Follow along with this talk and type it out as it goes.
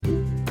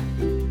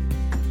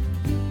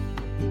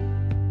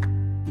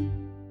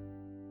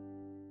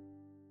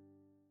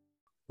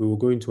We will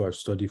go into our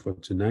study for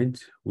tonight,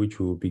 which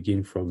will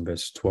begin from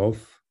verse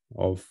 12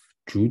 of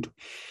Jude.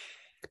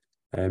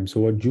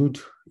 So what Jude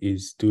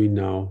is doing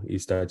now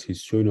is that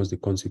he's showing us the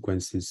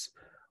consequences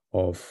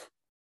of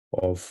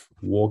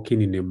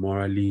walking in a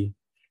morally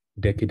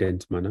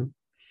decadent manner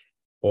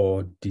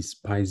or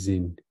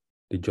despising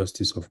the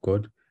justice of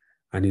God.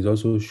 And he's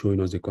also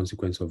showing us the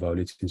consequence of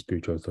violating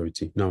spiritual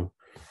authority. Now,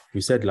 we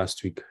said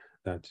last week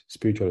that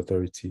spiritual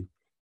authority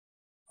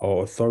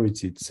or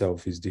authority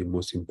itself is the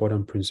most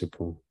important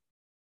principle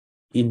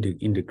in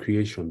the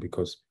creation,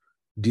 because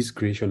this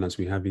creation as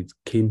we have it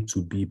came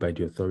to be by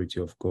the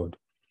authority of God.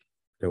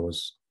 There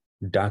was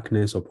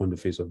darkness upon the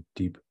face of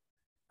deep,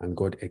 and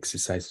God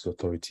exercised his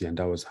authority, and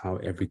that was how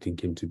everything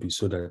came to be,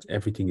 so that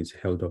everything is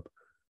held up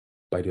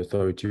by the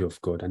authority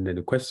of God. And then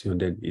the question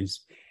then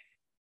is,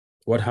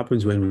 what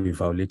happens when we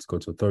violate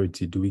God's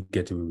authority? Do we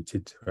get away with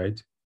it,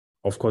 right?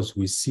 Of course,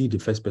 we see the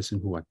first person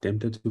who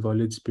attempted to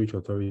violate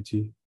spiritual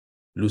authority,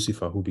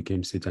 Lucifer, who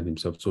became Satan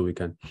himself. So we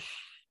can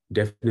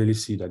definitely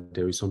see that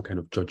there is some kind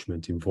of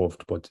judgment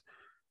involved, but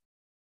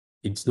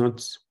it's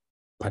not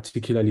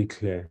particularly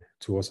clear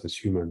to us as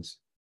humans,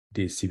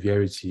 the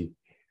severity,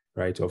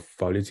 right, of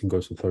violating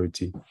God's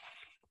authority,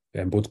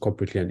 and both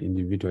corporately and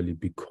individually,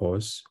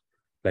 because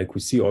like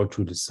we see all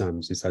through the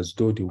Psalms, it's as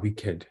though the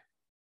wicked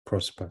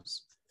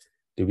prospers.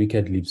 The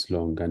wicked lives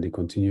long, and they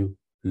continue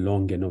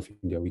long enough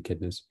in their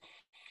wickedness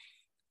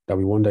that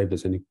we wonder if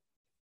there's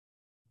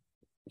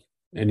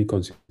any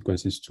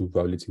consequences to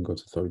violating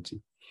God's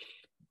authority.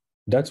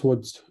 That's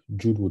what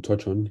Jude will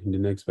touch on in the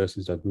next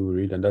verses that we will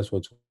read, and that's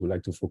what we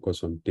like to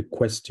focus on, the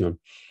question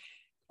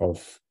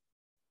of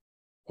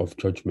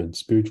judgment,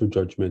 spiritual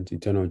judgment,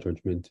 eternal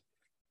judgment.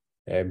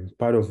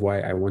 Part of why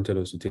I wanted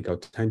us to take our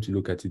time to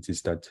look at it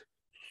is that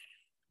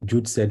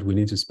Jude said we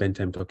need to spend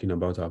time talking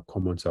about our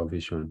common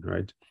salvation,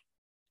 right?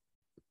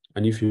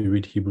 And if you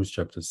read Hebrews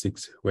chapter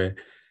 6, where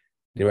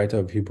the writer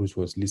of Hebrews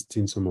was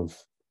listing some of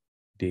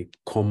the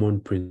common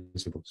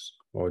principles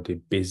or the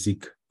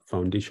basic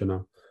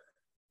foundational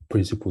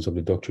principles of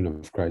the doctrine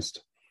of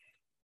Christ,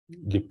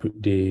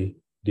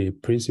 the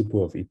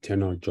principle of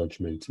eternal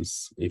judgment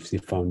is a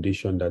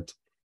foundation that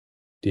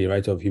the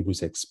writer of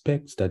Hebrews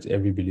expects that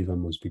every believer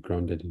must be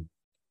grounded in.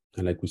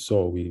 And like we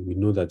saw, we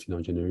know that in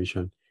our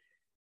generation,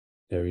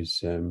 there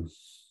is,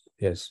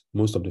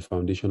 most of the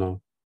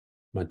foundational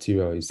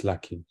material is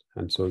lacking.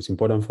 And so it's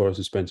important for us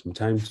to spend some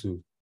time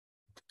to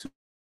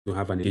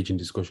have an engaging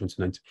discussion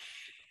tonight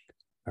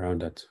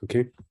around that,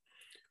 okay?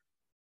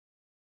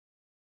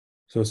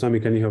 So Sammy,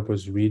 can you help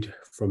us read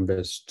from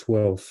verse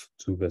 12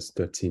 to verse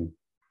 13?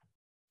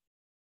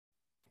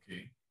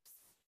 Okay.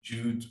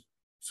 Jude,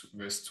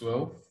 verse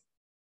 12.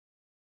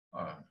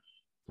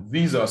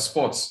 These are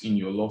spots in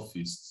your love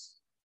feasts,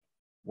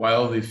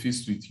 while they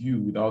feast with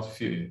you without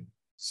fear,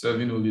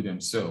 serving only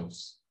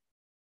themselves.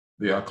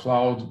 They are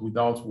clouds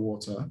without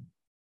water,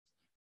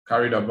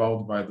 carried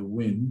about by the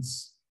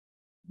winds,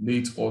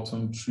 late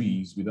autumn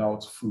trees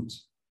without fruit,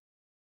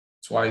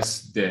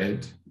 twice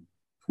dead,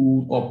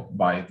 pulled up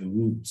by the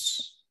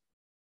roots.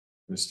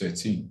 Verse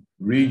 13,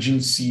 raging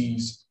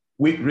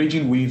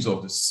waves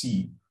of the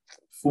sea,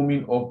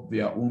 foaming up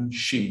their own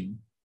shame,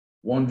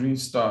 wandering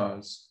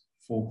stars,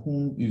 for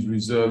whom is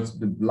reserved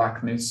the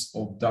blackness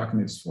of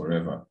darkness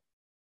forever.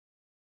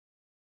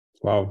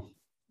 Wow.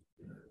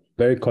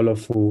 Very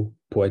colorful,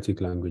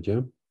 poetic language,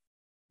 yeah?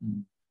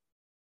 Mm.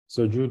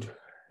 So Jude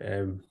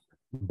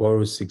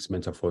borrows 6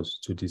 metaphors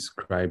to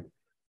describe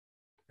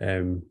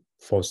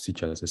false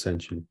teachers,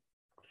 essentially.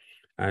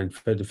 And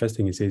the first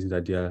thing he says is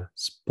that there are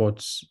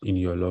spots in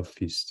your love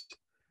feast,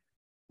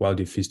 while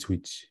they feast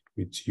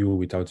with you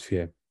without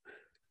fear,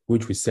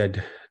 which we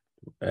said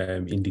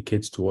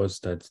indicates to us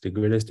that the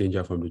greatest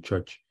danger from the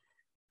church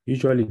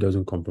usually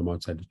doesn't come from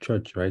outside the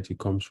church, right? It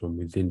comes from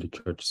within the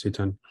church.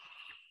 Satan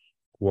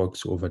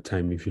works over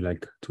time, if you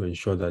like, to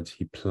ensure that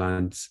he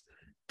plants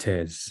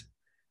tares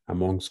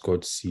amongst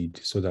God's seed,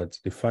 so that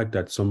the fact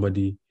that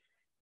somebody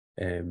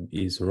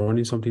is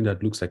running something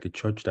that looks like a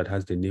church that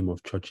has the name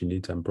of church in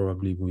it and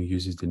probably even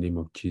uses the name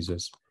of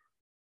Jesus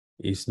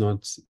is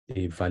not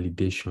a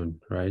validation,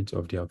 right,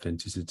 of the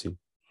authenticity.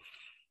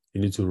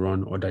 You need to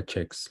run other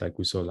checks like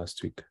we saw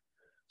last week.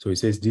 So he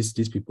says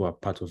these people are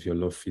part of your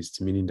love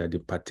feast, meaning that they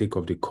partake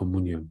of the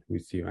communion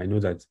with you. I know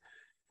that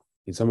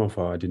in some of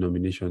our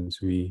denominations,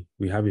 we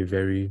have a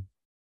very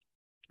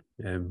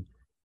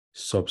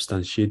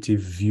substantiative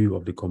view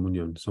of the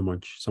communion.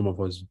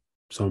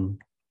 Some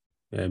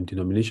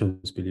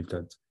denominations believe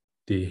that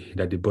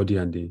the body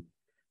and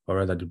or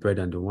rather the bread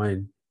and the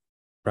wine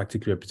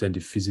practically represent the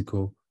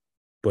physical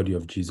body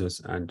of Jesus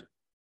and,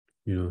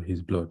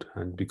 his blood.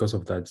 And because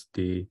of that,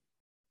 they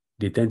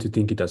tend to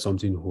think it as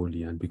something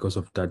holy. And because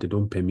of that, they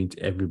don't permit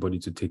everybody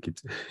to take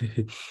it.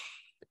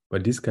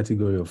 But this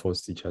category of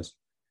false teachers,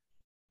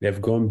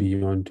 they've gone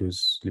beyond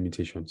those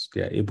limitations.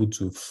 They are able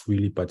to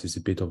freely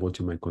participate of what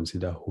you might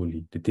consider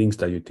holy. The things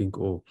that you think,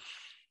 if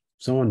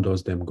someone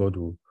does them, God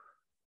will,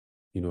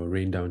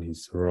 rain down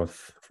his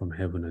wrath from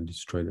heaven and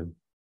destroy them.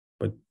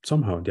 But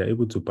somehow they're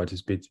able to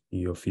participate in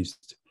your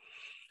feast.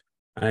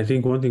 And I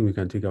think one thing we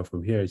can take out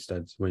from here is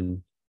that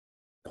when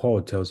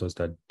Paul tells us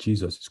that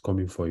Jesus is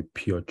coming for a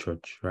pure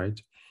church, right?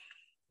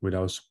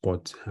 Without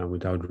spot and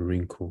without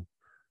wrinkle.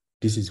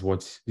 This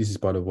is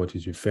part of what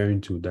he's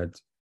referring to, that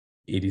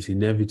it is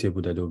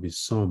inevitable that there will be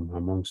some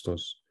amongst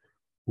us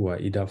who are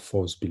either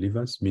false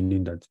believers,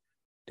 meaning that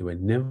they were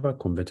never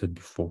converted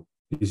before.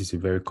 This is a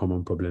very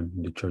common problem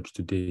in the church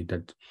today,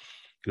 that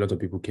a lot of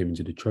people came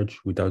into the church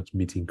without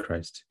meeting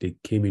Christ. They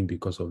came in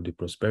because of the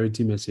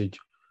prosperity message.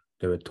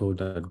 They were told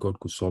that God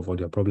could solve all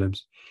their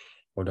problems,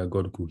 or that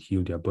God could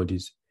heal their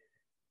bodies,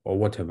 or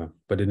whatever,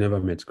 but they never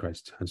met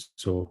Christ. And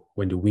so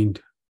when the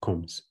wind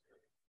comes,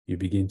 you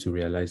begin to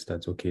realize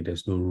that, okay,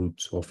 there's no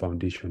roots or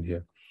foundation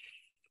here.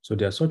 So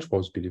there are such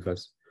false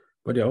believers,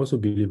 but there are also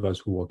believers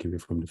who walk away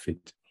from the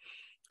faith.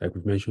 Like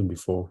we've mentioned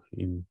before,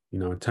 in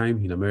our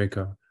time in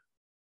America,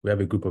 we have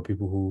a group of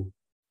people who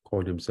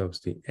call themselves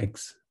the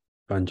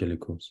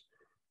ex-evangelicals.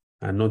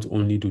 And not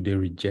only do they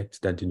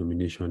reject that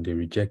denomination, they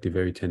reject the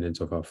very tenets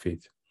of our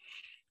faith.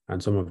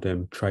 And some of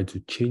them try to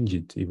change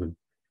it even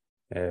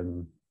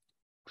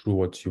through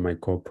what you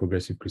might call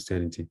progressive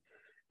Christianity.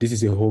 This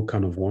is a whole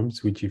can of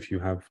worms, which if you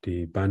have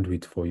the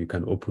bandwidth for, you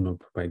can open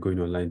up by going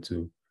online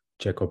to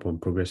check up on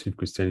progressive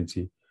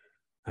Christianity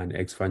and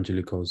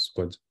ex-evangelicals.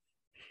 But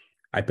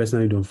I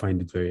personally don't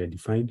find it very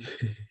edifying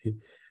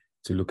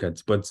to look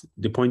at. But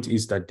the point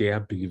is that they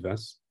are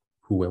believers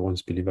who were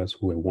once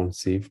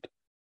saved,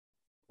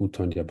 who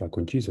turned their back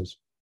on Jesus.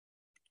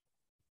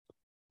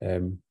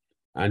 And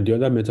the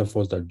other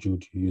metaphors that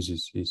Jude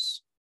uses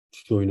is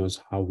showing us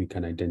how we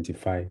can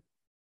identify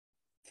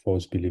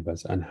false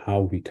believers and how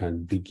we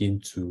can begin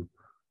to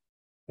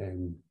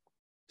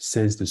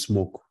sense the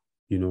smoke,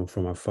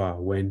 from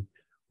afar, when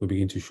we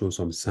begin to show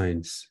some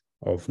signs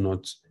of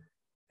not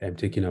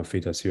taking our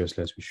faith as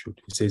seriously as we should.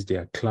 It says they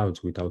are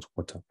clouds without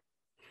water,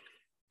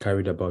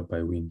 carried about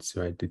by winds,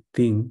 right? The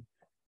thing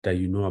that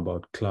you know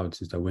about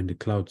clouds is that when the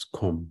clouds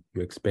come,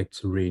 you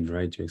expect rain,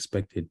 right? You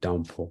expect a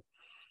downpour,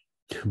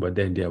 but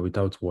then they are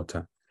without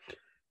water,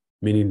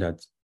 meaning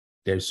that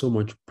there's so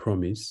much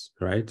promise,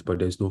 right? But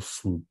there's no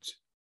fruit.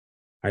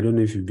 I don't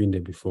know if you've been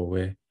there before,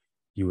 where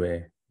you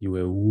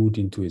were wooed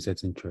into a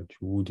certain church,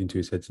 wooed into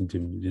a certain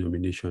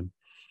denomination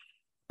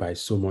by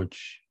so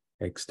much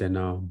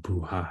external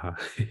brouhaha,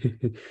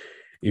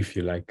 if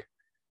you like.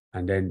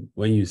 And then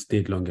when you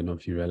stayed long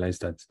enough, you realize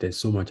that there's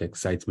so much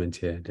excitement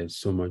here, there's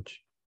so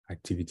much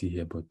activity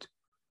here, but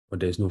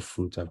there's no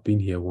fruit. I've been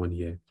here 1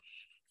 year,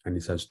 and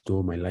it's as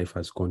though my life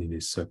has gone in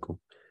a circle,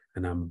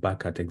 and I'm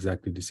back at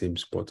exactly the same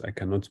spot. I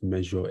cannot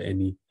measure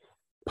any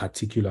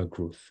particular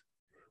growth.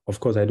 Of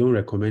course, I don't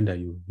recommend that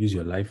you use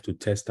your life to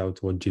test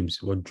out what Jude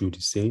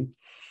is saying,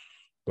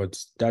 but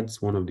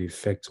that's one of the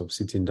effects of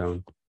sitting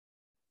down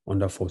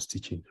under false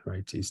teaching,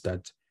 right? Is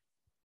that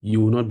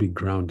you will not be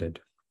grounded.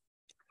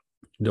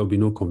 There will be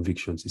no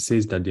convictions. It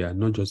says that they are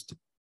not just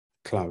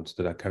clouds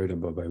that are carried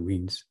about by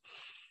winds.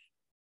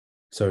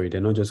 Sorry,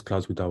 they're not just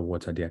clouds without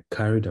water. They are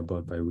carried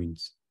about by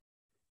winds.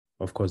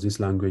 Of course, this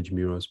language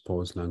mirrors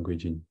Paul's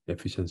language in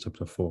Ephesians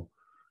chapter 4,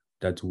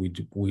 that we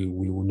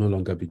will no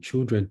longer be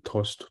children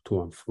tossed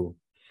to and fro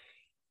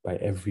by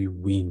every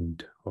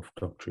wind of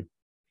doctrine.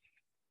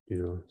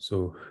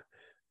 So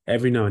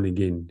every now and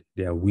again,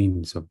 there are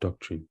winds of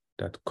doctrine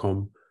that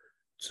come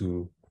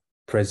to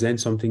present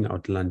something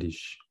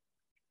outlandish,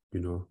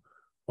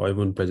 or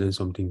even present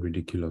something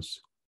ridiculous.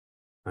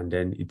 And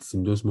then it's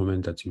in those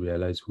moments that you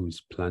realize who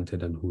is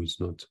planted and who is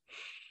not.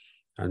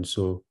 And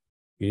so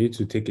you need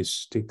to take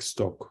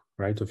stock,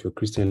 right, of your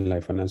Christian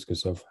life and ask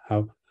yourself,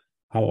 how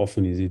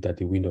often is it that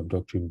the wind of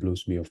doctrine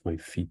blows me off my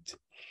feet?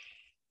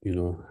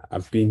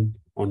 I've been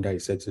under a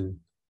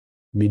certain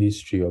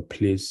ministry or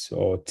place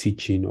or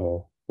teaching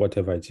or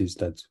whatever it is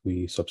that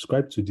we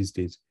subscribe to these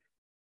days.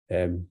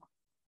 In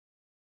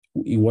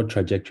what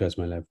trajectory has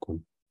my life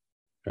gone,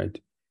 right?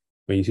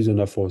 When you sit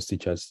under false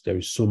teachers, there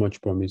is so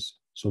much promise,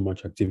 so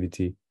much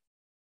activity,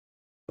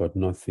 but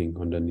nothing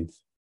underneath.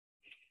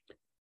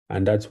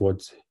 And that's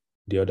what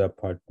the other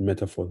part,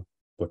 metaphor,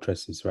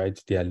 buttresses, right?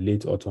 They are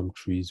late autumn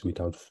trees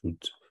without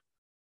fruit,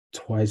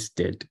 twice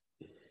dead,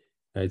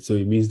 right? So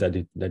it means that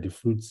the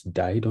fruits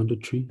died on the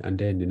tree and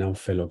then they now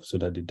fell off, so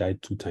that they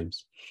died 2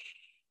 times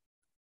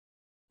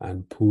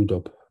and pulled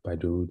up by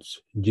the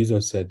roots.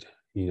 Jesus said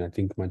in, I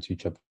think, Matthew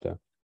chapter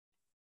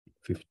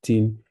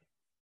 15,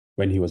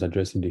 when he was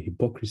addressing the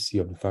hypocrisy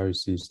of the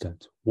Pharisees,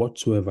 that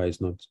whatsoever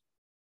is not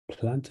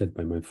planted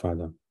by my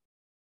Father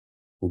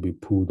will be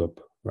pulled up,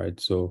 right?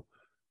 So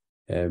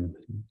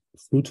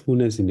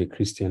fruitfulness in the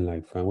Christian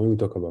life, and when we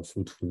talk about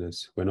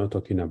fruitfulness, we're not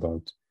talking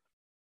about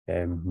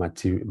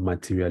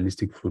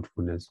materialistic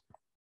fruitfulness,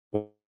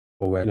 but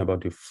we're talking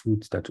about the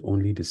fruit that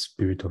only the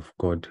Spirit of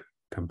God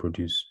can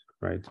produce,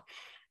 right?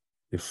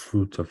 The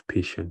fruit of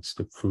patience,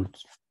 the fruit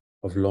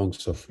of long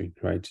suffering,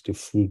 right? The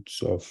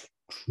fruits of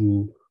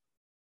true,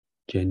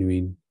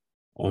 genuine,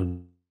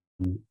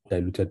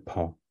 undiluted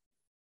power.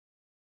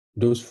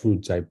 Those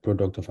fruits are a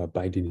product of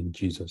abiding in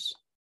Jesus.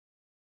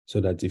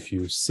 So that if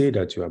you say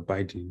that you're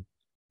abiding,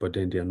 but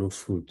then there are no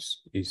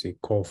fruits, it's a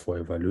call for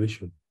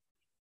evaluation,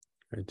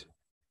 right?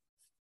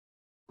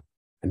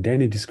 And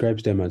then it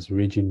describes them as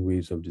raging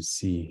waves of the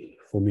sea,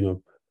 foaming up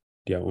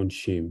their own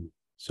shame.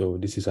 So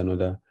this is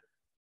another,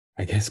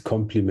 I guess,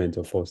 compliment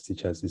of false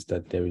teachers, is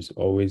that there is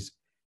always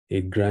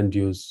a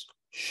grandiose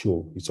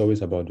show. It's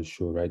always about the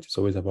show, right? It's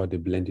always about the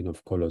blending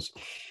of colors.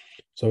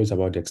 It's always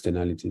about the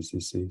externalities.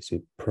 It's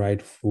a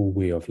prideful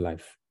way of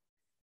life.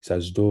 It's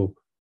as though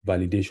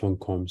validation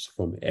comes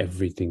from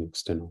everything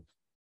external.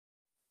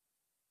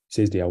 It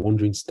says they are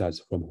wandering stars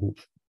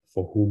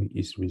for whom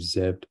is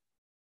reserved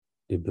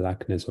the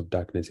blackness of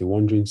darkness. A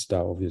wandering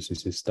star, obviously,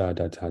 is a star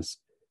that has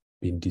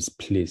been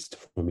displaced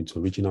from its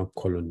original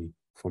colony,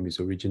 from its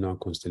original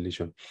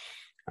constellation.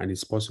 And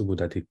it's possible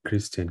that a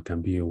Christian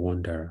can be a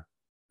wanderer,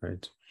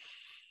 right?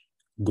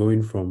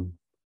 Going from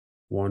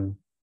one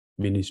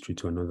ministry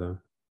to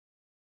another,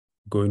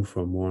 going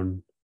from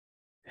one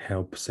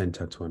help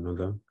center to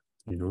another,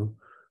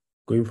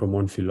 going from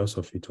one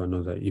philosophy to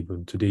another.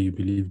 Even today you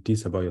believe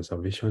this about your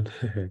salvation,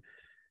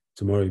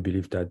 tomorrow you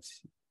believe that.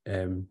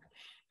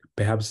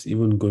 Perhaps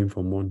even going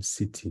from one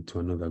city to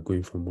another,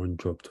 going from one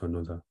job to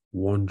another,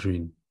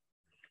 wandering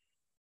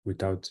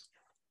without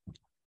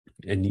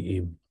any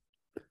aim.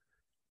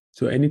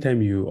 So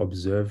anytime you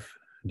observe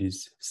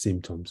these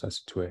symptoms,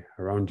 as it were,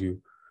 around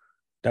you,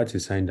 that's a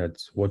sign that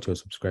what you're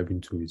subscribing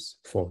to is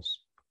false.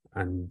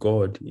 And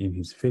God, in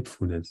his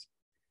faithfulness,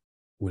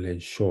 will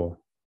ensure,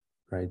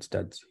 right,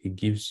 that he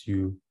gives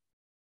you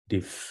the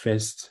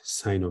first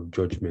sign of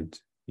judgment,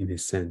 in a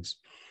sense.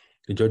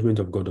 The judgment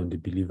of God on the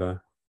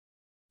believer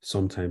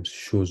sometimes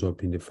shows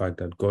up in the fact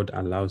that God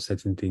allows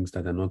certain things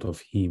that are not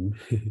of him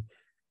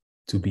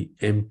to be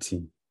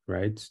empty,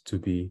 right? To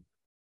be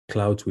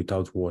clouds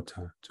without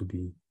water, to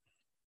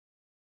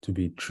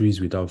be trees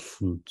without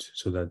fruit,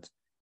 so that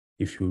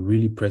if you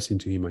really press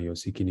into him and you're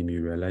seeking him,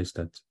 you realize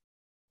that,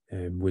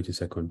 wait a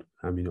second,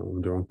 I'm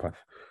on the wrong path.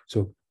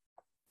 So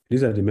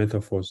these are the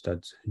metaphors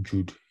that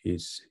Jude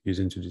is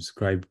using to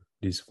describe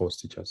these false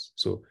teachers.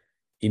 So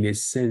in a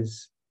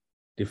sense,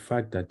 the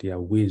fact that their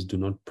ways do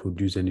not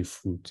produce any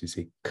fruit is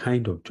a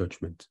kind of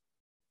judgment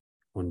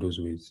on those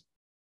ways,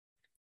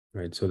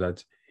 right? So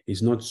that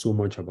it's not so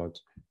much about,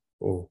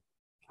 oh,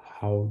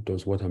 how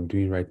does what I'm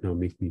doing right now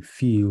make me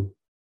feel,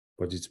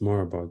 but it's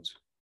more about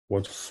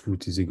what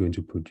fruit is it going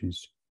to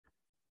produce.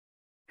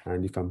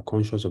 And if I'm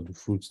conscious of the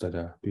fruits that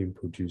are being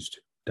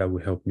produced, that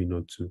will help me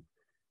not to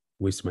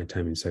waste my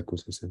time in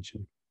circles,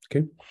 essentially.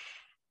 Okay.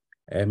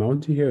 I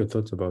want to hear your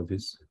thoughts about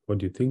this. What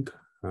do you think?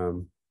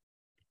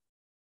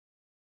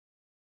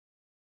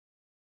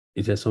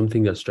 Is there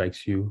something that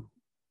strikes you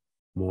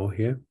more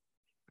here?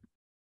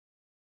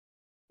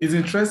 It's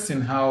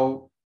interesting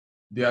how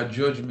their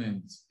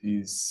judgment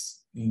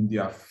is in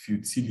their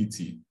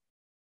futility.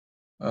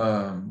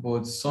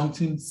 But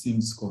something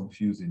seems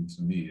confusing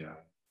to me.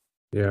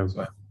 Yeah.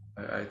 So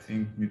I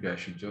think maybe I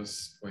should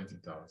just point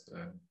it out.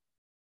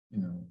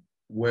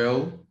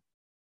 Well,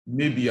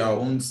 maybe our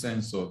own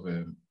sense of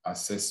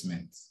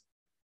assessment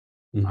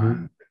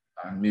and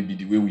maybe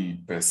the way we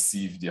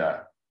perceive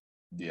their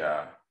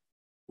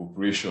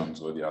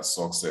operations or their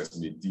success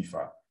may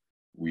differ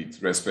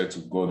with respect to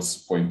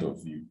God's point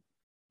of view.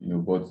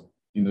 But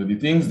the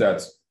things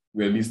that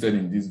were listed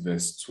in this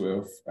verse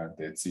 12 and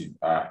 13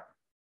 are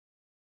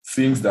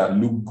things that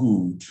look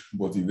good,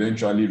 but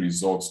eventually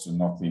results to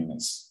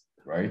nothingness,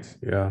 right?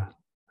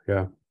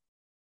 Yeah.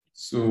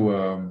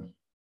 So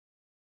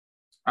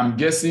I'm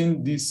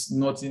guessing this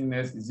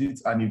nothingness, is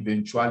it an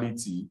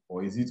eventuality,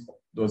 or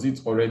does it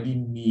already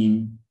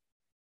mean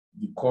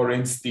the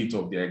current state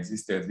of their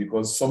existence?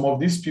 Because some of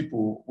these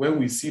people, when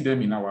we see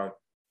them in our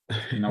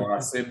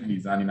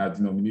assemblies and in our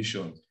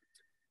denominations,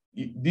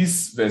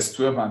 this verse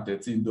 12 and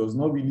 13 does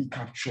not really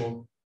capture,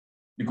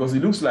 because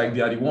it looks like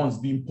they are the ones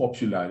being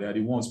popular. They are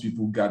the ones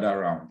people gather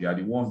around. They are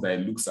the ones that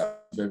it looks as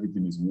if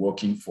everything is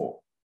working for.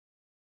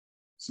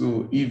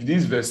 So if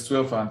this verse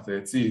 12 and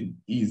 13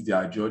 is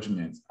their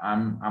judgment,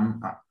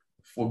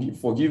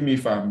 forgive me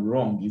if I'm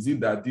wrong. Is it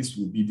that this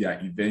will be their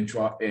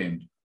eventual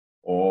end?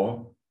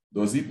 Or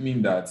does it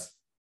mean that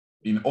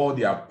in all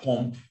their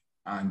pomp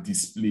and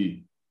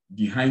display,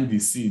 behind the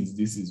scenes,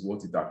 this is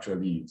what it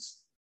actually is?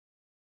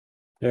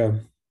 Yeah,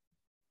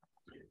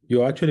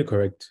 you're actually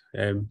correct.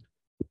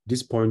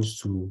 This points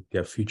to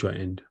their future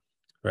end,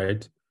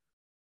 right?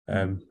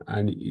 And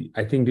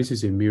I think this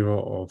is a mirror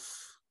of,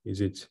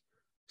 is it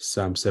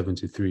Psalm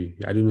 73?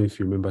 I don't know if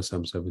you remember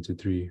Psalm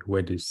 73,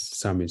 where this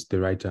psalmist, the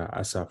writer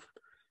Asaph,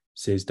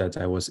 says that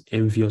I was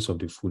envious of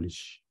the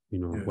foolish,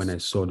 yes, when I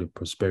saw the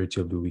prosperity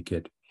of the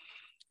wicked.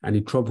 And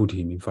it troubled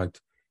him. In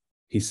fact,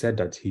 he said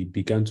that he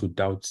began to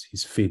doubt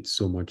his faith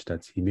so much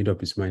that he made up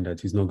his mind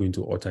that he's not going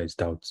to utter his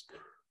doubts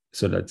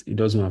so that it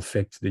doesn't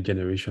affect the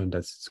generation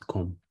that's to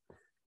come.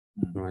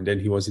 And then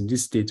he was in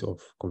this state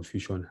of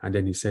confusion. And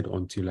then he said,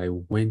 until I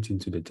went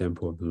into the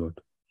temple of the Lord,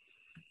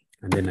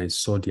 and then I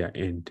saw their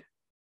end.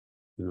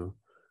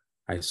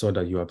 I saw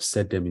that you have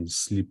set them in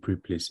slippery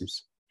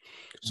places.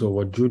 So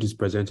what Jude is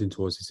presenting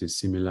to us is a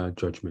similar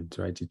judgment,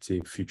 right? It's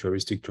a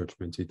futuristic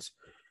judgment. It's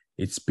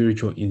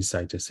spiritual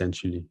insight,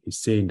 essentially. He's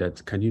saying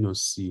that, can you not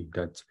see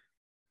that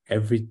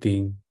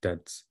everything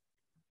that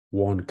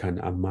one can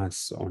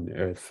amass on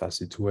earth,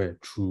 as it were,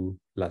 through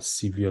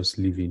lascivious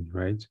living,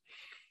 right?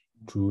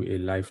 Through a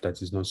life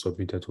that is not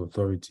submitted to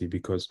authority.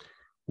 Because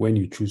when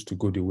you choose to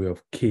go the way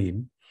of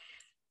Cain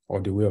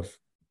or the way of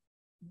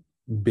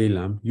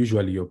Balaam,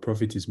 usually your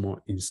profit is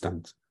more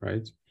instant,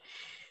 right?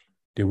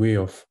 The way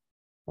of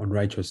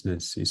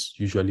unrighteousness is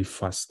usually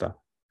faster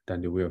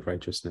than the way of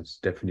righteousness.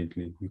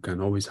 Definitely. You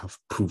can always have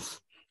proof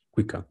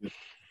quicker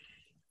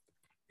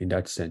in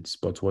that sense.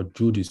 But what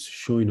Jude is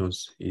showing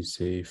us is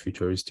a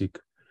futuristic,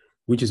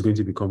 which is going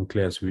to become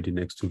clear as we read the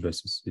next two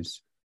verses.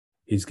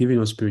 He's giving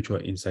us spiritual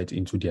insight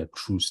into their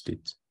true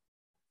state.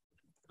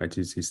 Right?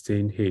 He's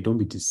saying, hey, don't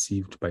be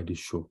deceived by the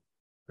show,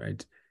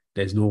 right?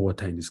 There's no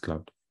water in this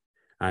cloud.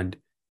 And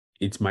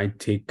it might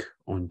take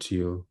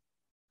until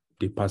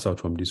they pass out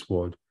from this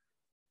world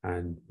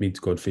and meet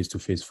God face to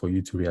face for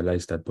you to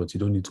realize that, but you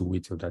don't need to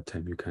wait till that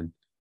time.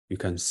 You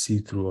can see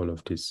through all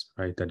of this,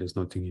 right? That there's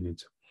nothing in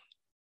it.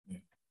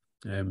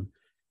 Yeah.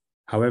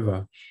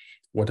 However,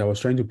 what I was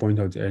trying to point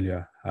out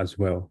earlier as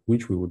well,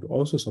 which we would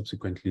also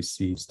subsequently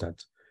see, is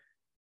that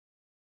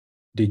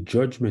the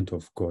judgment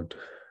of God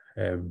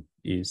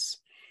is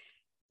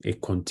a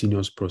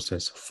continuous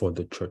process for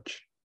the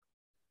church,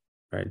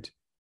 right?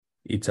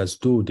 It's as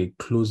though the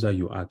closer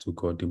you are to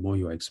God, the more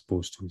you are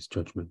exposed to his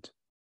judgment.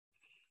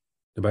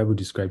 The Bible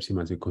describes him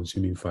as a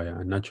consuming fire,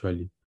 and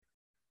naturally,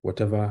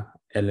 whatever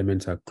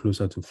elements are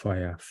closer to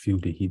fire feel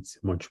the heat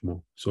much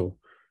more. So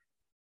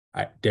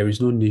there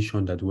is no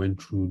nation that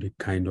went through the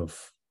kind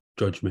of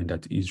judgment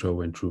that Israel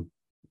went through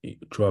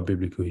throughout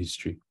biblical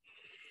history,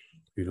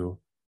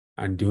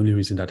 and the only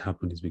reason that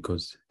happened is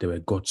because they were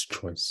God's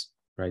choice,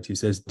 right? He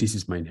says, this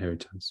is my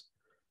inheritance.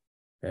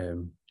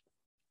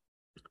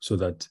 So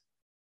that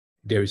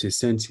there is a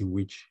sense in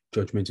which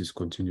judgment is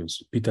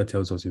continuous. Peter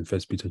tells us in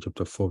 1 Peter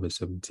chapter 4, verse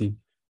 17,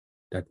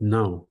 that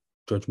now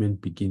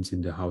judgment begins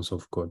in the house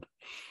of God.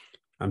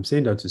 I'm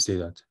saying that to say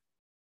that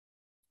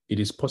it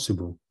is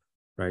possible,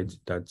 right,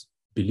 that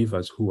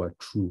believers who are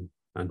true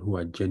and who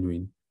are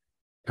genuine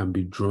can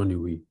be drawn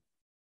away,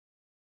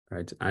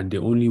 right? And the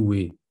only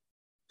way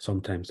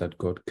sometimes that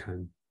God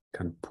can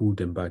pull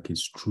them back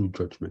is through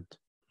judgment.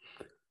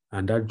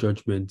 And that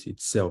judgment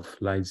itself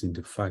lies in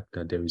the fact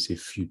that there is a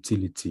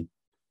futility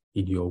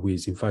in your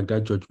ways. In fact,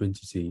 that judgment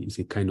is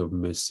a kind of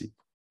mercy.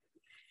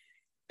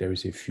 There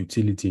is a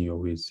futility in your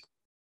ways,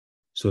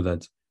 so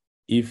that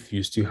if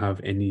you still have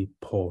any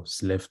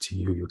pulse left in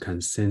you, you can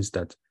sense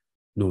that,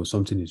 no,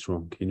 something is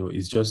wrong.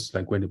 It's just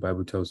like when the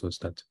Bible tells us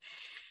that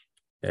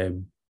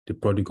the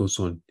prodigal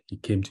son, he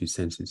came to his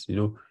senses.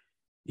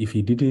 If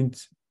he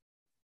didn't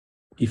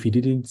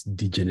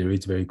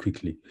degenerate very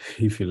quickly,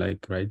 if you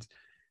like, right?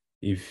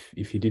 If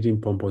he didn't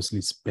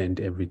pompously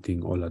spend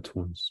everything all at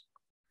once,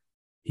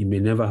 he may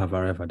never have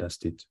arrived at that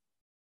state.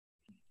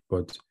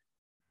 But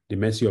the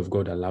mercy of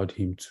God allowed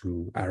him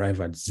to arrive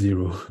at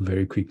zero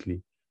very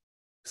quickly,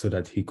 so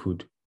that he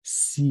could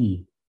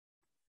see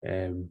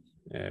the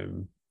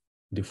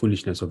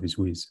foolishness of his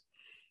ways,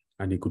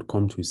 and he could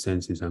come to his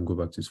senses and go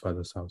back to his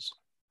father's house.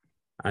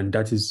 And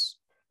that is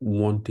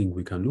one thing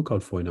we can look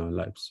out for in our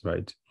lives,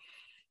 right?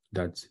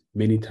 That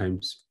many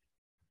times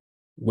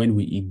when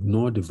we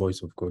ignore the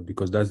voice of God,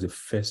 because that's the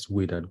first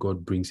way that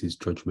God brings his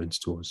judgments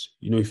to us.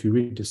 If you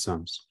read the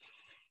Psalms,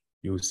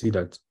 you will see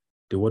that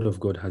the word of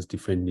God has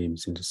different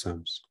names in the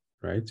Psalms,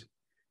 right?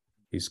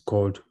 It's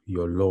called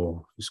your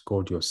law. It's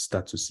called your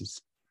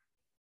statuses,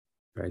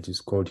 right?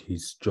 It's called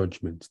his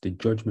judgment. The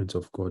judgments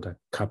of God are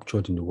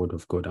captured in the word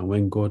of God. And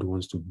when God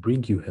wants to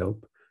bring you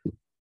help,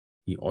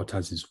 he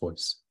utters his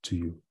voice to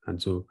you.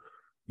 And so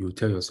you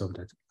tell yourself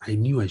that, I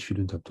knew I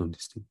shouldn't have done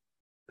this thing.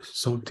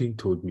 Something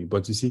told me.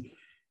 But you see,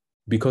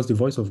 because the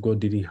voice of God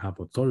didn't have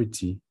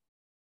authority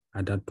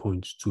at that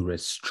point to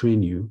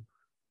restrain you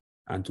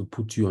and to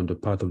put you on the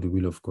path of the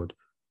will of God,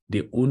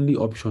 the only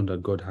option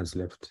that God has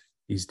left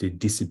is the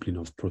discipline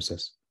of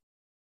process.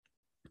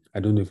 I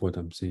don't know if what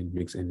I'm saying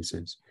makes any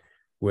sense,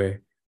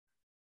 where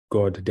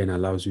God then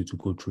allows you to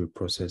go through a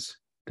process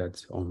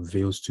that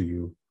unveils to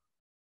you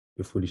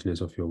the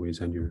foolishness of your ways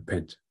and you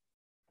repent.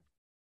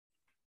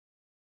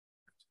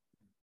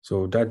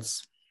 So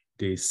that's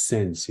the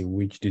sense in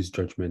which this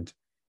judgment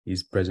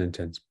is present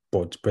tense,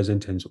 but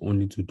present tense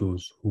only to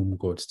those whom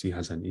God still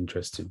has an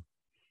interest in.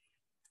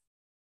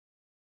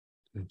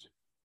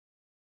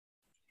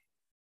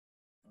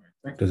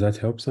 Does that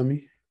help, Sammy?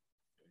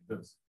 It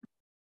does.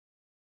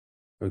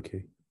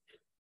 Okay.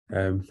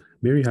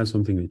 Mary has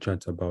something in the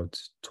chat about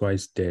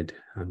twice dead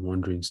and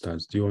wandering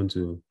stars. Do you want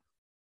to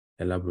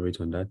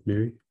elaborate on that,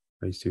 Mary?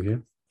 Are you still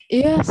here?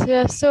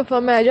 Yes. So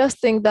for me, I just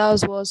think that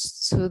was what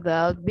stood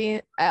out.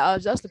 I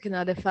was just looking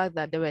at the fact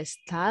that there were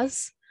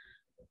stars,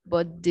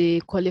 but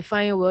the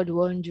qualifying word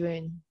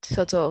wandering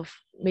sort of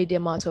made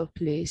them out of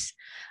place.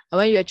 And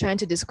when you're trying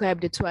to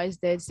describe the twice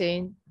dead,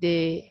 saying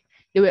they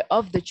were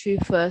off the tree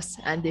first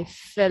and they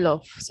fell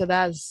off. So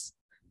that's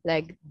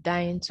like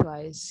dying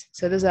twice.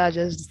 So those are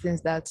just the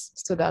things that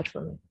stood out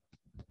for me.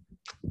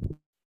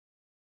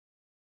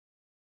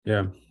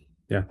 Yeah,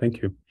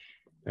 thank you.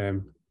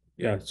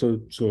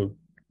 So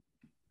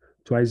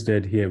Twice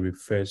dead here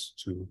refers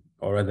to,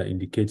 or rather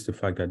indicates the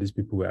fact that these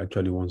people were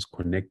actually once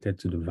connected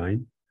to the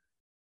vine.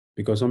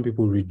 Because some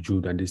people read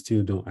Jude and they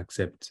still don't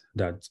accept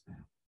that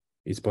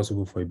it's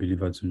possible for a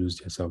believer to lose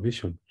their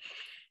salvation.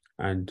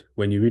 And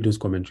when you read those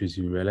commentaries,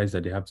 you realize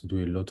that they have to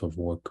do a lot of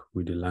work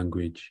with the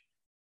language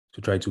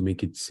to try to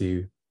make it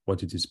say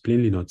what it is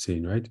plainly not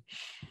saying, right?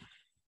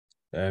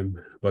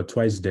 But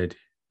twice dead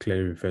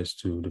clearly refers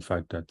to the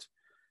fact that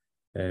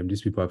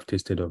these people have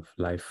tasted of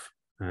life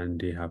and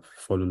they have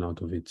fallen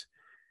out of it.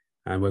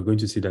 And we're going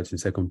to see that in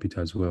 2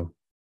 Peter as well.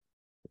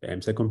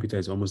 2 Peter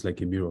is almost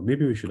like a mirror.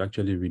 Maybe we should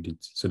actually read it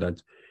so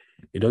that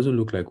it doesn't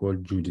look like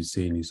what Jude is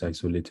saying is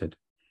isolated,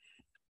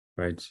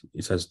 right?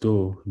 It's as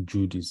though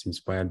Jude is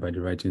inspired by the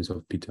writings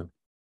of Peter.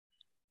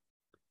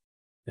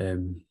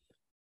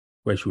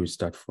 Where should we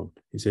start from?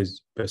 It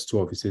says, verse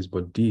 12, it says,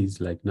 but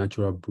these, like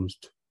natural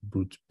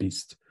brute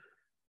beasts,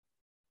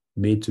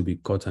 made to be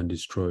caught and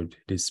destroyed,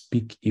 they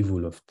speak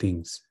evil of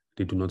things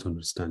they do not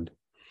understand.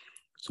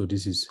 So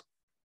this is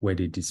where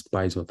they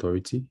despise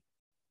authority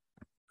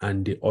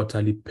and they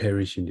utterly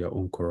perish in their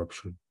own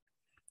corruption,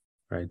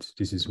 right?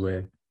 This is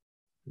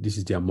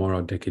their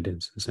moral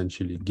decadence,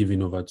 essentially,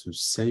 giving over to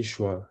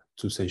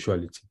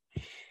sensuality,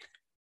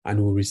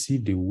 and will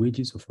receive the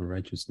wages of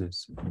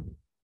unrighteousness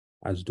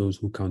as those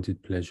who count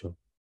it pleasure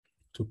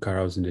to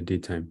carouse in the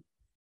daytime.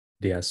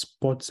 They are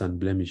spots and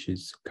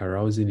blemishes,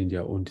 carousing in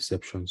their own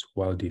deceptions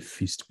while they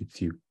feast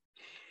with you,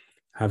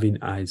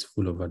 having eyes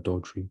full of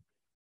adultery,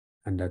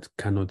 and that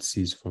cannot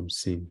cease from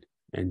sin,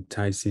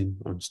 enticing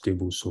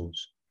unstable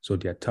souls. So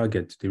their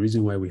target, the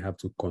reason why we have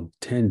to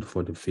contend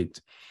for the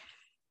faith,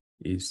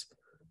 is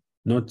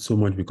not so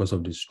much because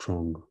of the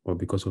strong, or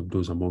because of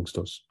those amongst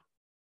us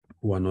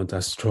who are not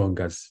as strong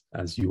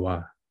as you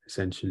are,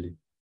 essentially,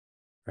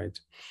 right?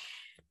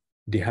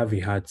 They have a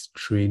heart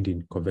trained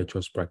in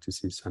covetous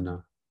practices and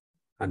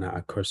are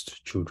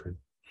accursed children.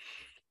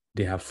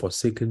 They have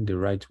forsaken the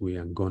right way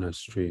and gone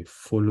astray,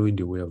 following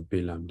the way of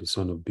Balaam, the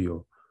son of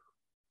Beor,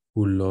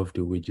 who loved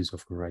the wages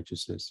of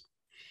unrighteousness.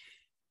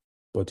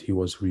 But he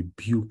was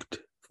rebuked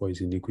for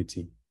his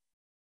iniquity.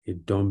 A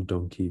dumb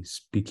donkey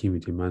speaking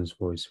with a man's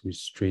voice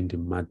restrained the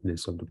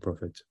madness of the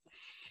prophet.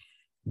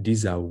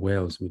 These are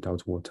wells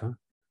without water,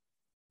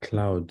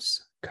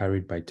 clouds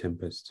carried by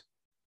tempest,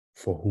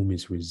 for whom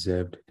is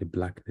reserved the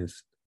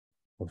blackness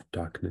of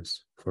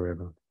darkness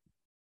forever.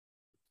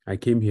 I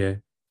came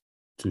here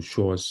to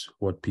show us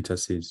what Peter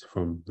says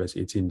from verse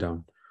 18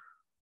 down.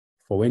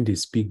 For when they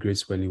speak great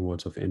swelling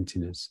words of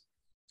emptiness,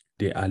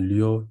 they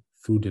allure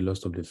through the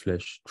lust of the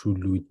flesh, through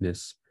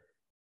lewdness,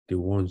 the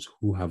ones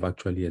who have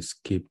actually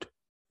escaped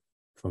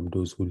from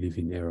those who live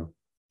in error.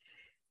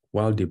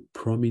 While they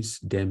promise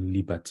them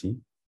liberty,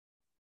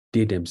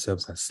 they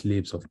themselves are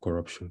slaves of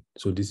corruption.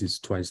 So this is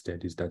twice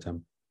dead, is that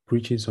I'm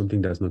preaching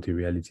something that's not a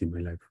reality in my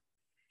life.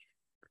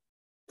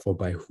 For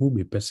by whom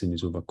a person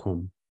is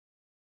overcome,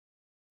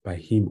 by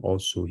him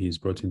also he is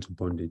brought into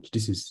bondage.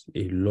 This is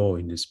a law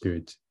in the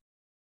spirit.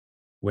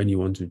 When you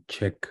want to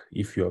check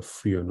if you are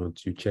free or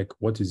not, you check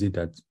what is it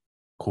that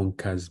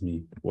conquers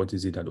me? What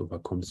is it that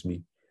overcomes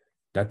me?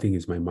 That thing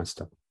is my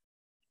master,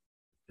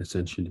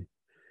 essentially.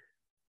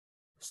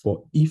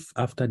 For if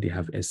after they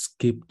have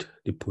escaped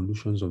the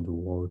pollutions of the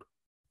world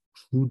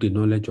through the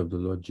knowledge of the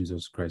Lord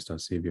Jesus Christ our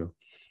Savior,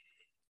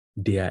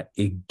 they are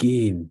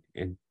again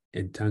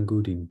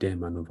entangled in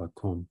them and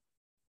overcome,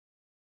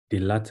 the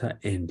latter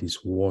end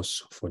is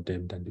worse for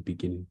them than the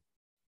beginning.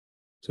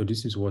 So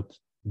this is what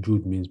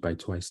Jude means by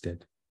twice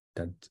dead,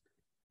 that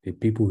the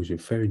people he's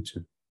referring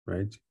to,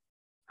 right,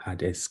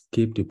 had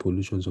escaped the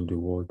pollutions of the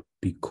world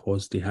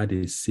because they had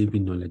a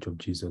saving knowledge of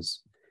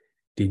Jesus.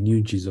 They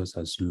knew Jesus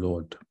as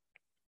Lord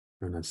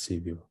and as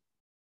Savior.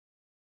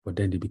 But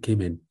then they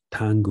became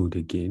entangled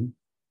again.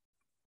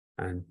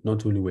 And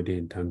not only were they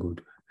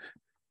entangled,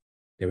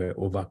 they were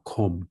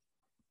overcome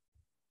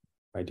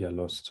by their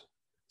lust.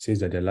 It says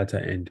that the latter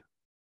end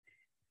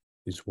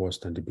is worse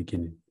than the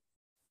beginning.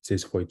 It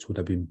says, for it would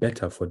have been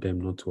better for them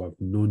not to have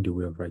known the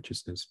way of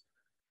righteousness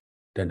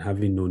than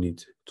having known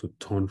it to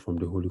turn from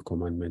the holy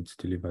commandments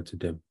delivered to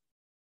them.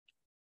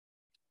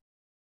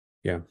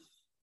 Yeah.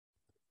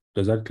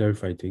 Does that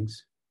clarify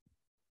things,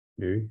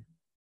 Mary?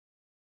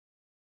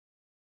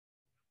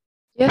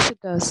 Yes, it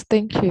does.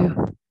 Thank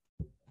you.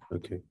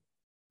 Okay,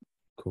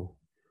 cool.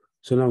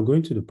 So now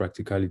going to the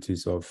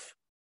practicalities of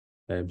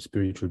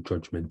spiritual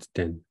judgment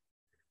then,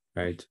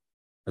 right?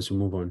 As we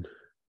move on,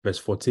 verse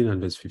 14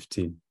 and verse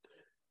 15.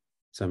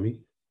 Sami?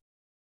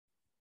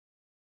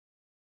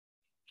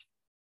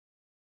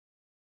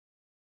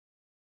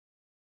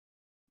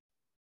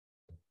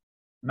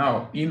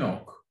 Now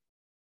Enoch,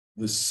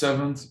 the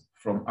seventh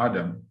from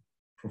Adam,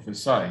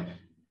 prophesied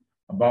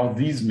about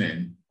these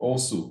men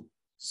also,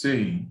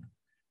 saying,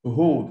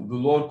 behold, the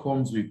Lord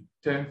comes with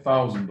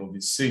 10,000 of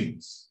his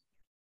saints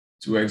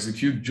to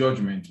execute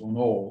judgment on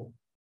all,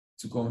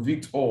 to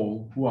convict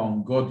all who are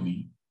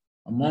ungodly,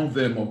 among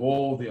them of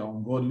all their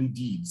ungodly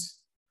deeds,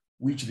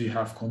 which they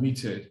have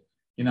committed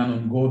in an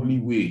ungodly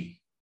way,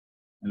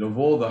 and of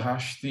all the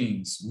harsh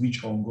things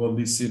which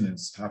ungodly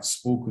sinners have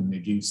spoken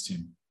against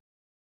him.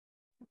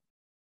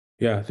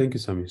 Yeah, thank you,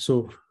 Sammy.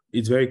 So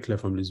it's very clear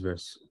from this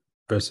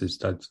verses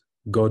that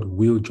God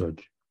will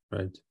judge,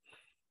 right?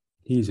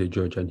 He is a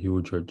judge and he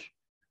will judge.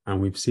 And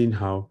we've seen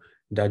how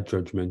that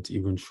judgment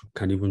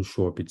can even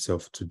show up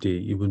itself today,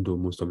 even though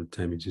most of the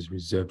time it is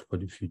reserved for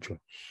the future.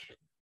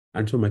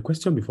 And so my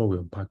question before we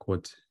unpack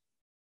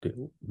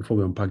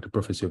the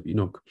prophecy of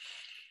Enoch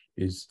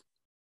is,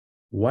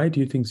 why do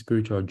you think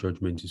spiritual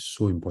judgment is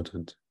so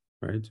important,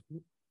 right?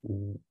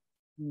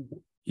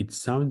 It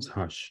sounds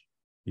harsh,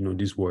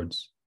 these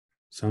words.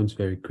 Sounds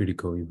very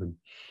critical even.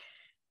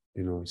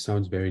 It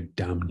sounds very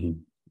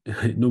damning.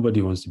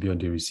 Nobody wants to be on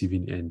the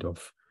receiving end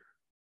of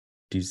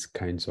these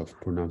kinds of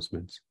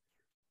pronouncements.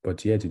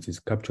 But yet it is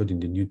captured in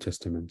the New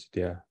Testament.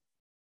 There are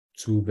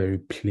two very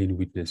plain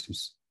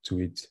witnesses to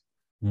it.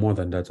 More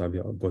than that,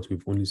 but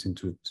we've only seen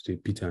to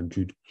Peter and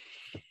Jude.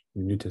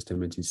 In the New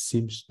Testament, it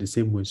seems the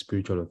same way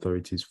spiritual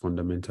authority is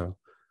fundamental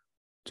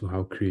to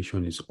how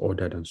creation is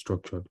ordered and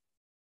structured.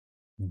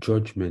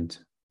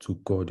 Judgment to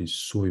God is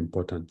so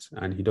important,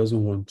 and he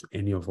doesn't want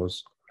any of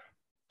us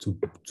to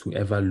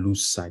ever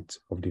lose sight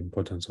of the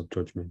importance of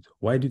judgment.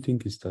 Why do you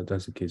think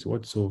that's the case?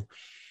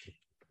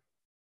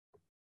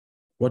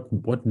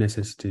 What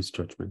necessitates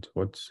judgment?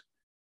 What's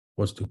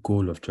the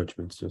goal of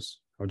judgment?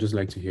 I'd just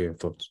like to hear your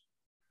thoughts.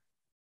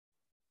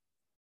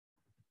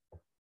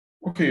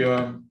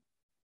 Okay,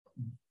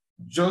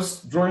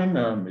 just drawing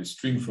a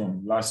string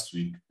from last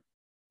week,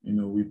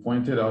 we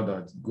pointed out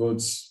that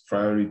God's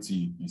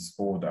priority is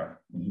order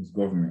in his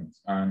government.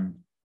 And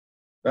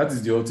that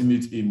is the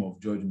ultimate aim of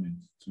judgment,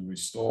 to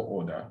restore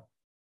order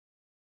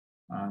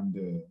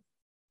and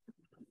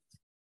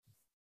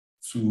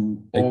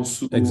to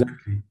also...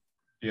 Exactly.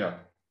 Yeah.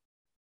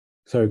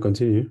 Sorry,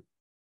 continue.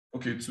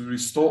 Okay, to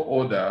restore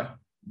order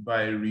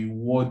by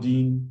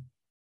rewarding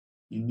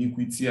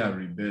iniquity and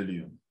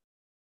rebellion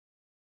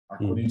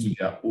according to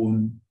their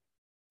own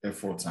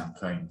efforts and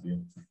kind.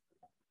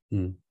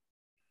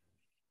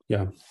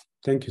 Yeah,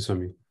 thank you,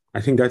 Sami.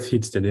 I think that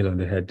hits the nail on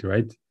the head,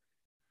 right?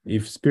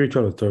 If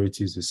spiritual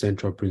authority is the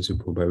central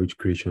principle by which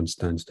creation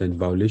stands, then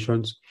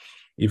violations,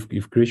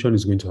 if creation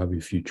is going to have a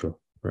future,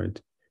 right,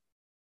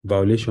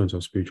 violations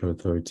of spiritual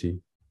authority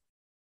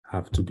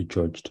have to be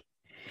judged.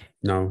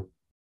 Now,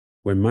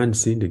 when man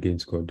sinned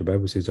against God, the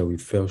Bible says that we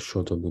fell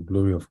short of the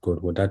glory of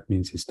God. What that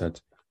means is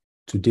that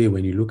today,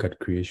 when you look at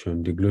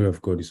creation, the glory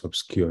of God is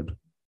obscured,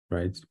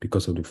 right,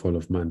 because of the fall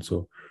of man.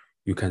 So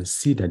you can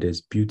see that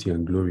there's beauty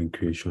and glory in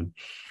creation,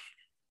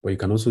 but you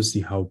can also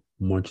see how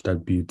much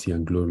that beauty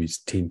and glory is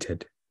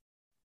tainted,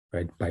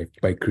 right,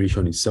 by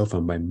creation itself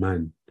and by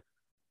man,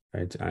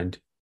 right? And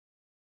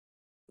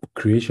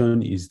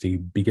creation is the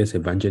biggest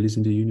evangelist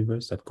in the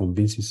universe that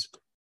convinces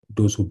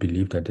those who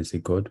believe that there's a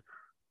God.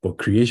 But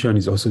creation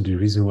is also the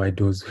reason why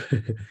those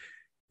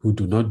who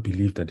do not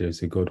believe that there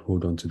is a God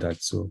hold on to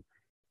that. So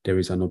there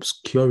is an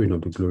obscuring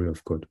of the glory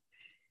of God.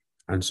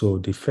 And so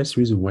the first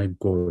reason why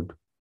God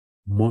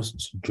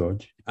must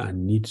judge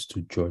and needs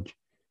to judge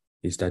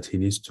is that he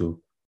needs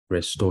to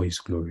restore his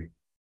glory,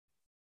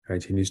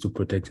 right? He needs to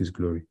protect his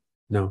glory.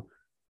 Now,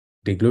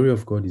 the glory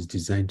of God is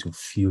designed to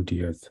fill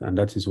the earth, and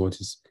that is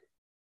what is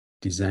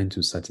designed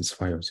to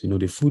satisfy us.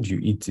 The food you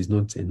eat is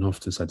not enough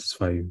to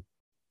satisfy you.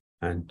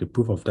 And the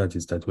proof of that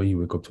is that when you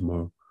wake up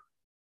tomorrow,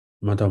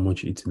 no matter how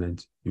much you eat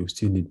tonight, you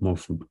still need more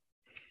food.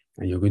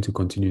 And you're going to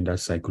continue in that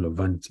cycle of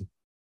vanity.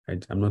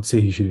 Right? I'm not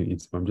saying you shouldn't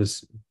eat, but I'm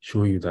just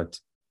showing you that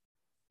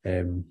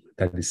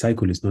that the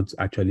cycle is not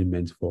actually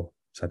meant for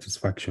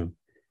satisfaction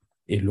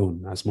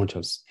alone, as much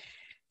as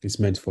it's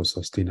meant for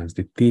sustenance.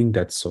 The thing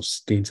that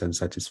sustains and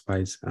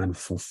satisfies and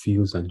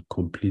fulfills and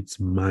completes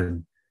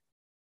man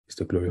is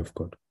the glory of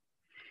God,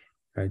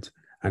 right?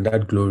 And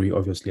that glory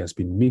obviously has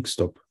been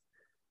mixed up.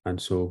 And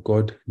so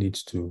God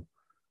needs to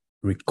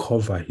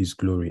recover his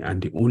glory.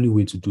 And the only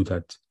way to do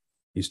that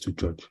is to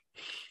judge.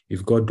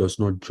 If God does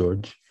not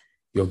judge,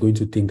 you're going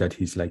to think that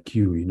he's like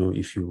you.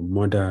 If you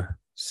murder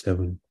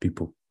 7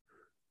 people,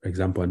 for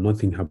example, and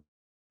nothing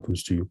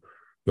happens to you,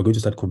 you're going to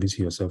start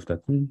convincing yourself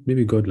that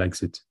maybe God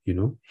likes it,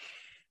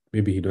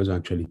 maybe he doesn't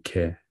actually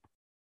care.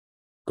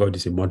 God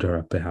is a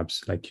murderer,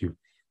 perhaps, like you,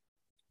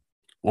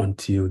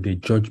 until the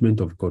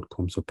judgment of God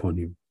comes upon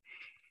you,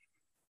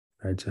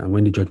 right? And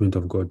when the judgment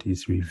of God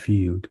is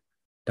revealed,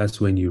 that's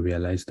when you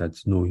realize that,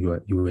 no, you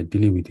were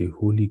dealing with a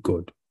holy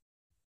God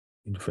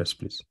in the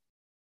first place.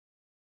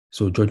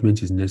 So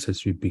judgment is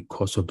necessary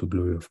because of the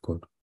glory of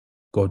God.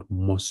 God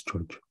must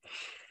judge.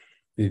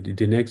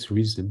 The next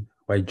reason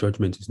why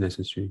judgment is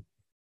necessary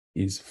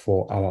is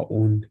for our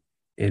own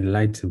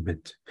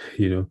enlightenment,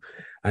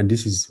 and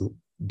this is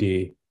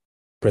the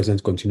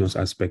present continuous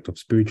aspect of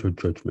spiritual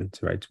judgment,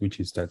 right? Which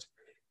is that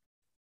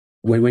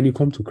when you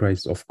come to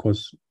Christ, of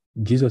course,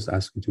 Jesus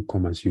asked you to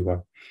come as you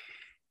are,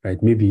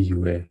 right? Maybe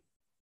you were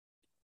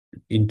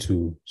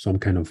into some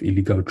kind of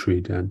illegal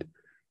trade and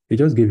you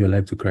just gave your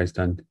life to Christ,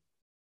 and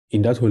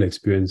in that whole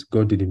experience,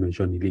 God didn't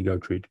mention illegal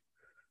trade.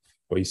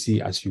 But you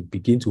see, as you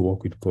begin to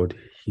walk with God,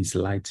 his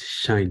light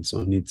shines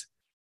on it.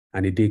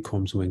 And a day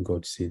comes when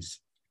God says,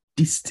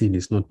 this thing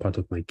is not part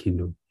of my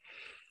kingdom.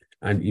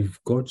 And if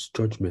God's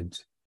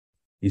judgment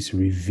is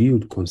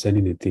revealed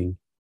concerning a thing,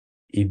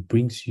 it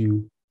brings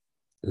you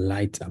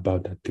light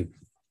about that thing.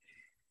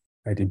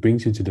 Right? It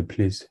brings you to the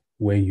place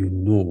where you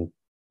know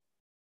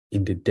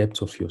in the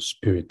depths of your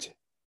spirit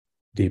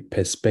the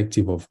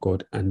perspective of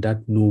God, and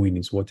that knowing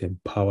is what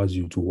empowers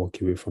you to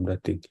walk away from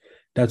that thing.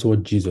 That's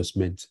what Jesus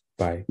meant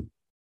by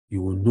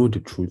you will know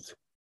the truth,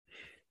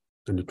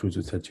 and the truth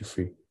will set you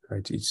free.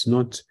 Right? It's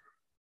not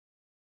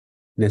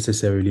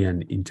necessarily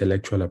an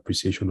intellectual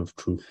appreciation of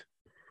truth,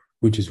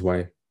 which is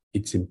why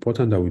it's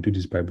important that we do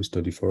this Bible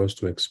study for us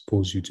to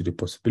expose you to the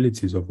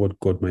possibilities of what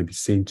God might be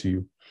saying to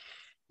you.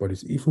 But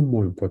it's even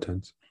more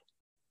important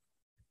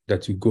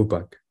that you go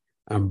back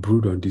and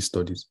brood on these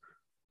studies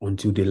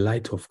until the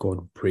light of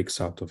God breaks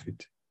out of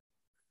it.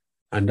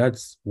 And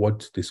that's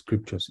what the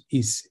scriptures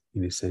is,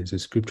 in a sense. The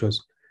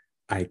scriptures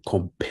are a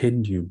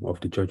compendium of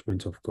the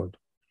judgment of God,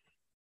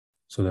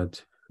 so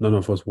that none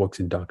of us walks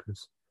in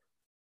darkness.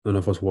 None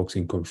of us walks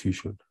in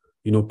confusion.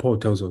 You know, Paul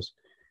tells us,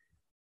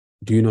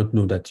 do you not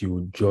know that you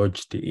will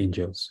judge the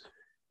angels?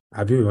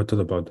 Have you ever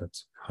thought about that?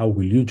 How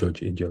will you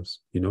judge angels?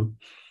 You know?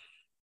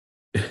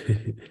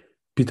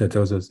 Peter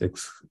tells us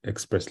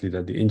expressly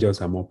that the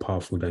angels are more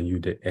powerful than you.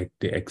 They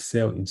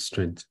excel in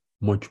strength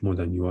much more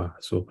than you are.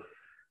 So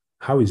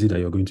how is it that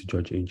you're going to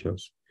judge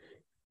angels?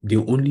 The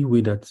only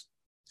way that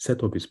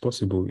setup is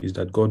possible is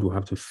that God will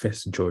have to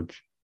first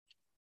judge,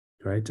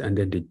 right? And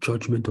then the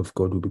judgment of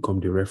God will become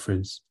the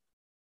reference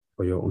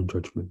for your own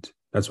judgment.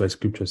 That's why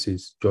scripture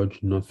says, judge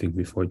nothing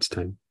before it's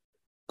time.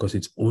 Because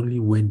it's only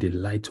when the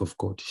light of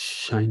God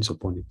shines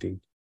upon a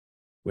thing,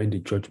 when the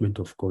judgment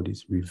of God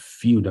is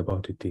revealed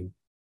about a thing,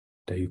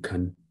 that you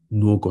can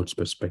know God's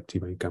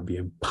perspective and you can be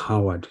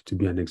empowered to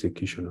be an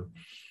executioner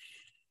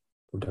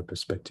of that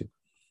perspective.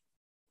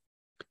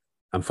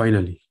 And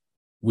finally,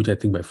 which I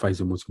think by far is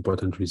the most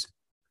important reason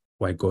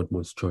why God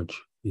must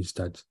judge, is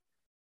that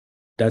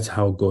that's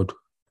how God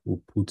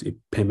will put a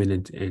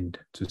permanent end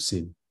to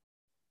sin.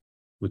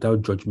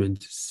 Without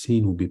judgment,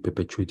 sin will be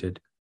perpetuated,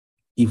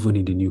 even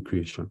in the new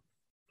creation.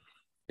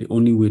 The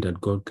only way that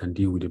God can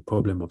deal with the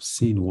problem of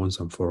sin once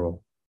and for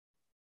all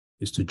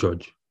is to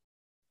judge,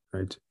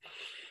 right?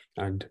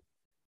 And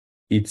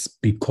it's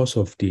because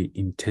of the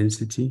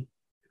intensity,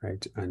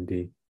 right, and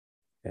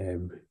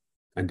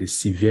the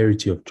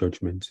severity of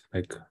judgment,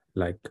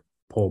 like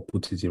Paul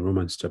puts it in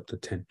Romans chapter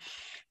 10,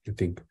 I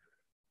think.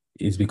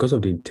 It's because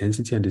of the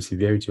intensity and the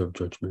severity of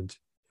judgment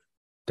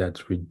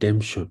that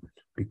redemption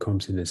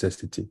becomes a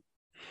necessity.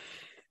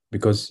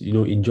 Because, you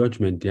know, in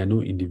judgment, there are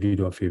no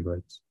individual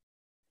favorites.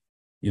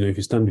 You know, if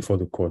you stand before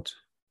the court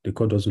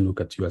doesn't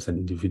look at you as an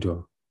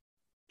individual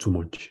too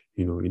much.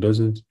 You know, it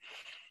doesn't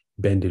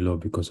bend the law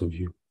because of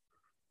you.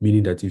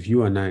 Meaning that if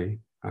you and I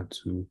are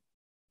to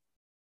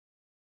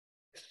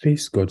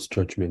face God's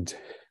judgment,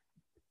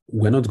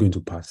 we're not going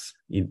to pass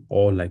in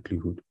all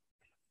likelihood.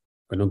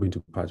 We're not going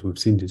to pass. We've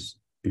seen this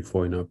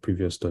before in our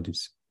previous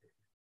studies.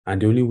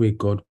 And the only way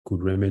God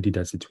could remedy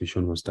that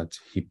situation was that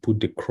he put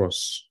the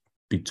cross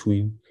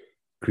between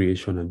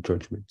creation and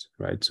judgment,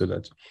 right? So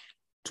that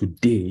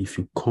today, if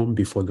you come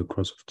before the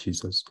cross of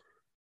Jesus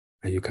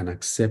and you can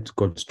accept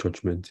God's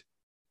judgment,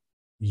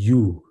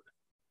 you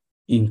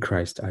in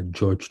Christ are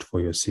judged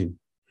for your sin.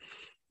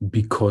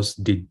 Because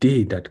the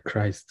day that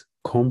Christ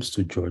comes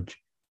to judge,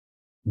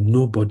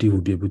 nobody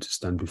will be able to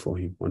stand before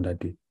him on that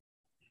day.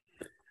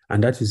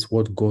 And that is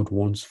what God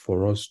wants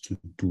for us to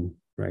do,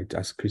 right,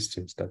 as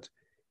Christians, that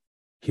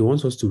he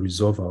wants us to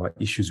resolve our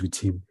issues with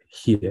him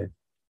here.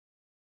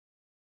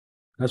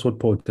 That's what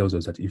Paul tells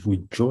us, that if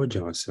we judge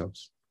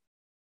ourselves,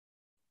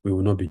 we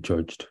will not be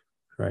judged,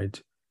 right?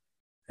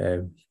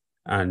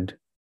 And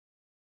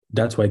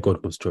that's why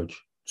God must judge,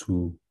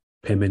 to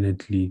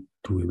permanently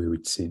do away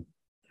with sin.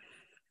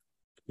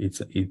 It's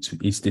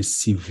the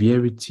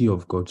severity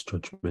of God's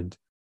judgment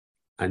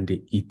and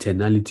the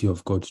eternality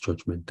of God's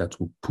judgment that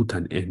will put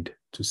an end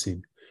to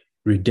sin.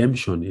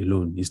 Redemption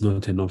alone is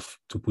not enough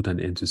to put an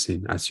end to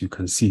sin, as you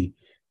can see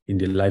in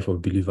the life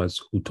of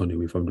believers who turn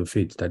away from the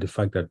faith, that the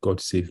fact that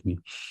God saved me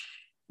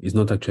is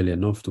not actually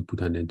enough to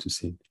put an end to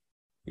sin.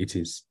 It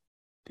is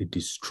the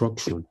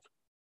destruction,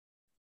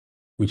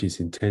 which is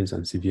intense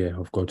and severe,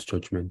 of God's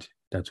judgment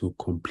that will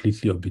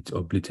completely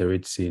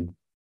obliterate sin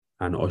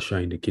and usher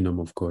in the kingdom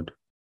of God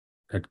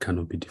that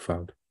cannot be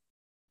defiled.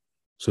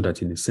 So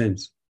that in a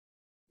sense,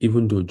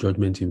 even though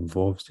judgment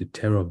involves the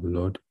terror of the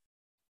Lord,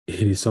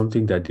 it is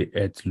something that the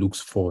earth looks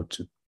forward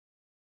to.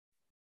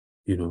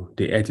 You know,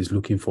 the earth is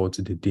looking forward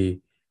to the day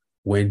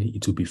when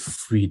it will be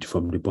freed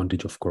from the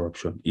bondage of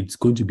corruption. It's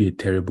going to be a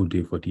terrible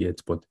day for the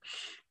earth, but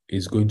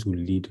it's going to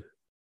lead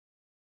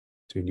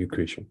to a new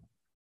creation.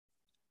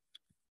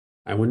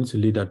 I wanted to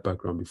lay that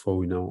background before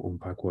we now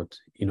unpack what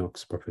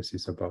Enoch's prophecy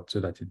is about, so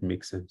that it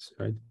makes sense,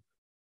 right?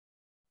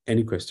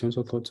 Any questions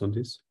or thoughts on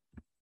this?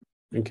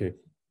 Okay,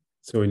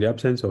 so in the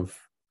absence of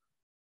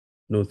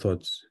no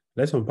thoughts,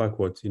 let's unpack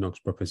what Enoch's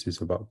prophecy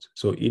is about.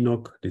 So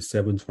Enoch, the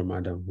seventh from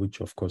Adam, which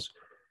of course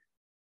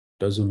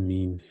doesn't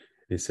mean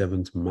the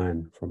seventh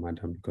man from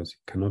Adam, because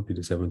it cannot be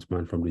the seventh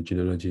man from the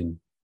genealogy in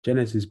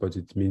Genesis, but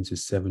it means the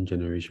seventh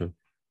generation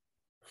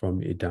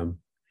from Adam.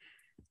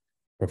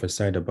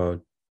 prophesied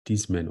about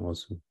these men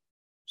also.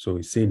 So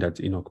he's saying that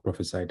Enoch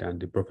prophesied,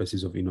 and the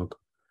prophecies of Enoch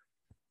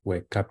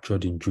were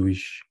captured in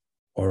Jewish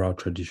oral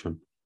tradition,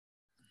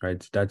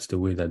 right? That's the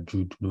way that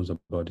Jude knows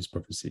about this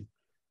prophecy.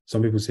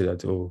 Some people say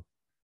that,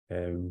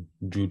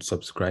 Jude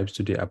subscribes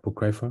to the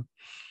Apocrypha,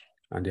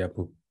 and the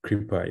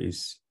Apocrypha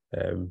is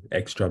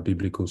extra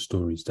biblical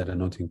stories that are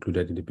not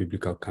included in the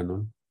biblical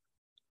canon.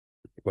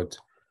 But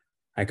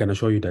I can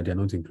assure you that they're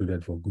not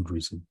included for good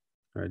reason,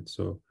 right?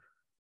 So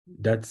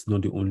that's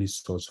not the only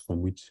source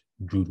from which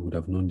Jude would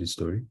have known this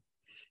story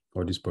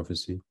or this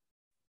prophecy.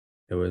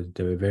 There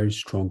were very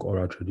strong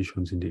oral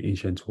traditions in the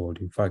ancient world.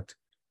 In fact,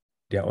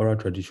 their oral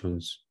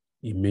traditions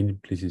in many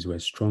places were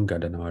stronger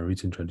than our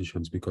written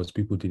traditions because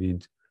people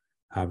didn't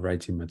have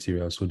writing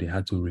material, so they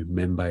had to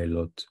remember a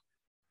lot,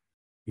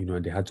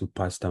 and they had to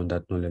pass down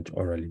that knowledge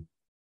orally.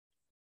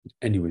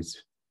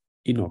 Anyways,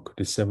 Enoch,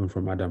 the seventh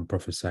from Adam,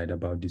 prophesied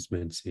about these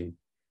men, saying,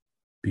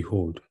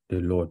 "Behold, the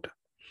Lord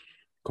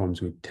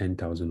comes with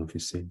 10,000 of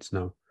his saints."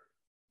 Now,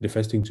 the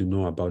first thing to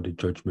know about the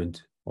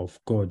judgment of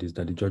God is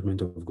that the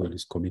judgment of God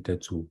is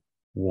committed to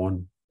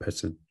one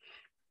person,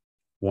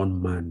 one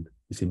man.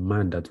 It's a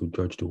man that will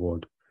judge the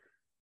world,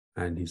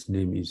 and his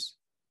name is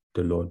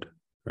the Lord,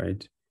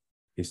 right?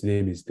 His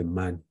name is the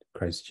man,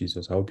 Christ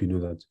Jesus. I hope you know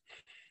that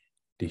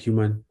the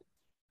human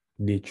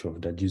nature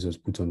that Jesus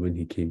put on when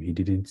he came, he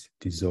didn't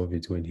deserve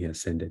it when he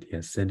ascended. He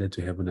ascended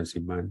to heaven as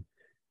a man,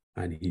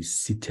 and he's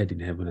seated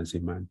in heaven as a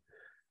man,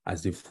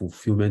 as the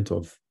fulfillment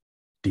of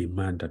the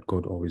man that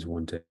God always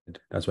wanted.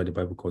 That's why the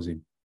Bible calls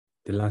him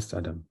the last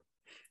Adam.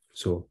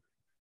 So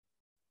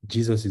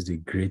Jesus is the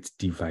great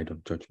divide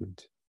of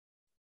judgment.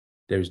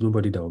 There is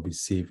nobody that will be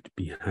saved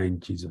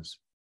behind Jesus,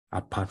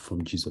 apart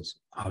from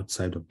Jesus,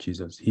 outside of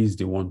Jesus. He's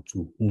the one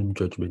to whom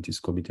judgment is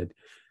committed.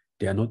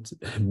 There are not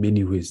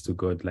many ways to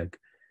God like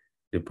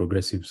the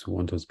progressives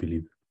want us to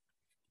believe.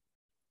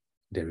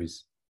 There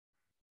is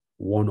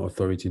one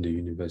authority in the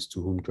universe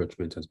to whom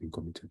judgment has been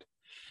committed.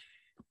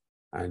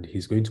 And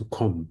he's going to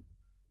come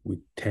with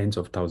tens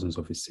of thousands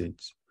of his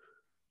saints.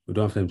 We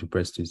don't have time to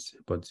press this,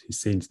 but his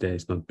saints there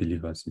is not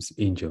believers, it's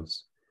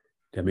angels.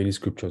 There are many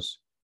scriptures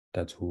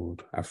that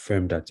would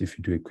affirm that if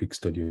you do a quick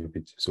study of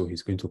it. So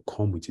he's going to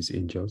come with his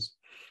angels,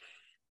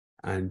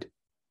 and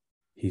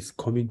he's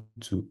coming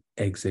to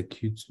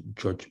execute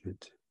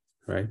judgment,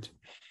 right?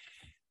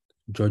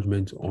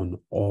 Judgment on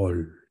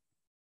all.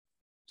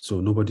 So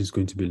nobody's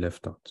going to be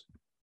left out.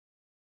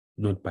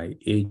 Not by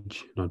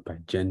age, not by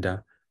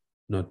gender,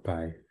 not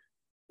by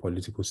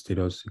political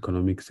status,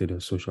 economic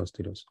status, social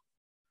status.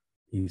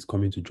 He's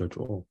coming to judge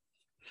all.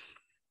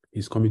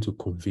 He's coming to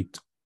convict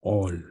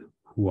all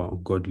who are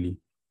ungodly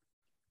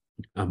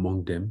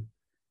among them.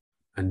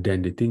 And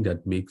then the thing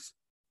that makes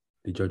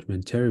the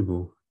judgment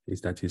terrible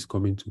is that he's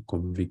coming to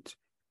convict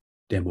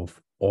them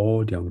of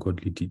all their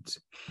ungodly deeds.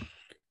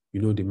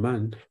 The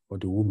man or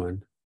the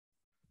woman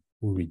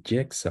who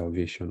rejects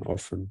salvation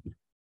often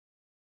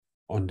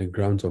on the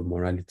grounds of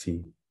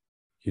morality,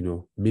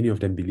 many of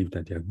them believe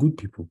that they are good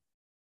people,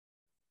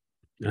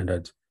 and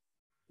that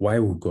why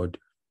would God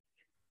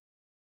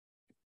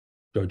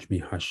judge me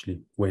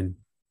harshly when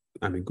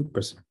I'm a good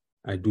person?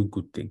 I do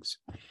good things.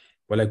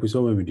 But like we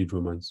saw when we did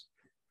Romans,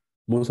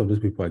 most of those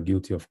people are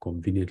guilty of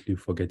conveniently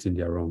forgetting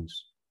their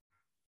wrongs.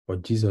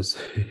 But Jesus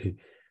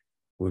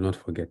will not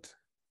forget.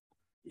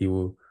 He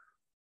will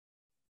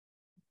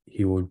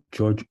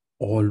judge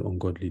all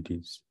ungodly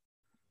deeds.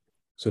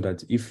 So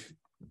that if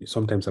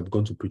sometimes I've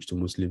gone to preach to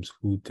Muslims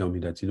who tell me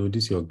that,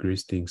 this your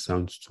grace thing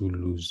sounds too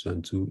loose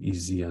and too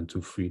easy and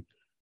too free,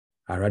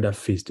 I'd rather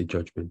face the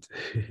judgment.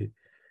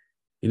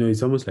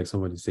 It's almost like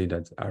somebody saying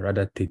that I'd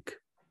rather take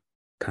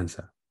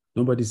cancer.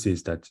 Nobody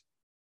says that,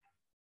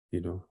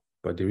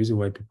 but the reason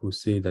why people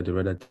say that they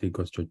rather take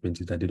God's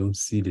judgment is that they don't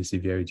see the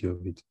severity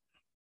of it. It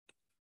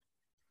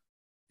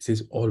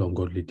says all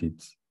ungodly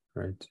deeds,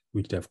 right,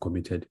 which they have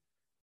committed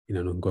in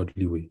an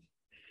ungodly way,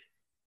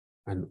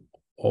 and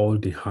all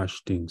the harsh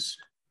things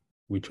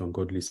which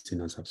ungodly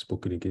sinners have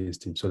spoken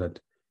against him, so that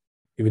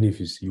even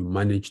if you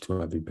manage to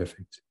have been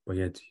perfect, but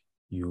yet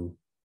you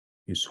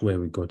swear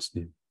with God's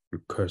name,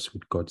 you curse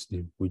with God's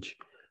name, which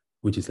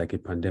is like a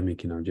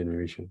pandemic in our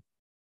generation.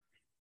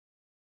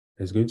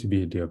 There's going to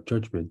be a day of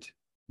judgment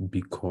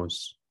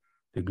because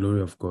the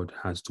glory of God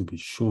has to be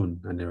shown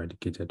and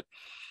eradicated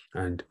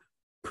and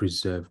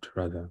preserved,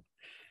 rather.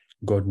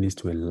 God needs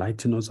to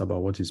enlighten us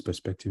about what his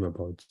perspective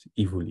about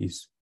evil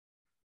is.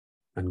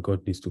 And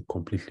God needs to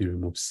completely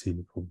remove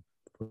sin from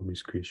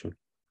his creation.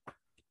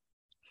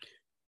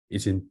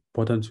 It's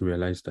important to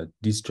realize that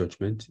this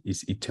judgment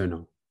is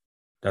eternal.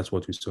 That's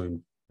what we saw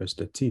in verse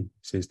 13.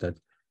 It says that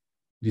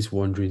these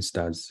wandering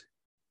stars,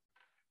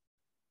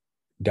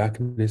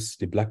 darkness,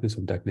 the blackness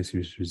of darkness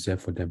is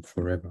reserved for them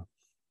forever.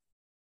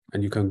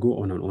 And you can go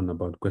on and on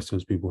about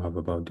questions people have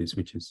about this,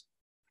 which is,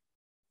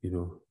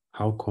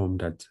 how come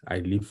that I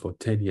live for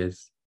 10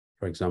 years,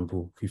 for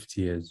example,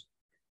 50 years,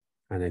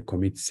 and I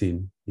commit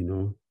sin,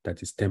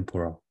 that is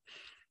temporal.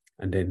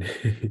 And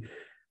then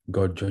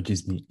God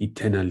judges me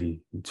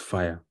eternally with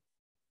fire.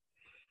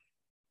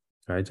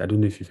 Right? I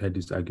don't know if you've heard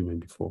this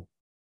argument before.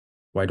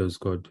 Why does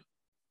God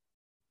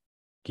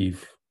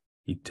give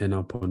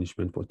eternal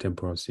punishment for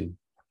temporal sin?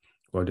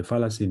 Well, the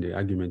fallacy in the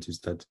argument is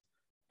that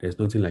there's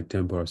nothing like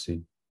temporal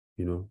sin,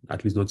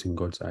 at least not in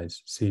God's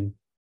eyes. Sin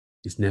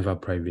is never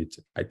private.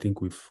 I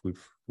think we've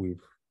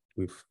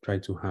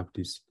tried to have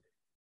this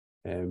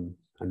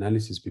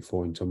analysis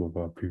before in some of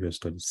our previous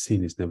studies.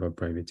 Sin is never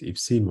private. If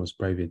sin was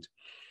private,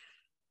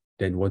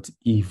 then what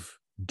Eve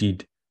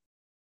did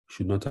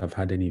should not have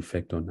had any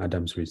effect on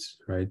Adam's race,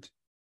 right?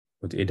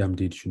 What Adam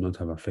did should not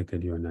have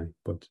affected you and I.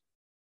 But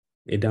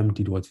Adam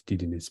did what he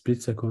did in a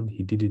split second.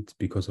 He did it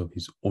because of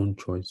his own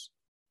choice.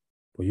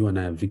 But you and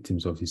I are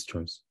victims of his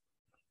choice,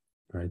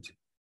 right?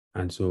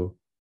 And so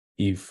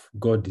if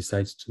God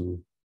decides to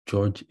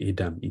judge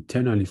Adam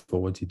eternally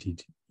for what he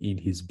did, in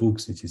his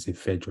books, it is a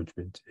fair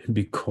judgment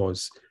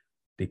because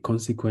the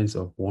consequence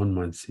of one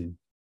man's sin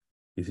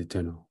is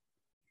eternal,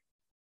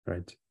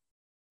 right?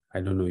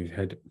 I don't know if you've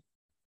heard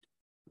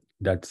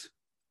that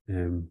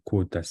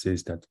quote that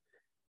says that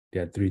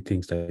there are 3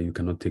 things that you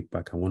cannot take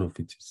back, and one of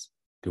it is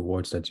the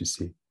words that you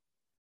say,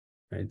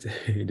 right?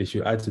 They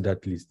should add to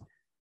that list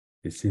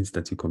the sins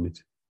that you commit.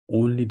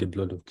 Only the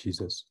blood of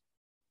Jesus,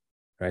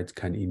 right,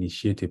 can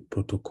initiate a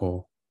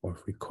protocol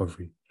of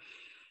recovery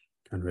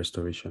and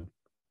restoration.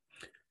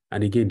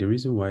 And again, the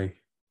reason why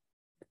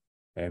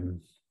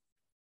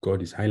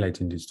God is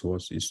highlighting this to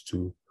us is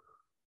to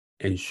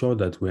ensure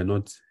that we're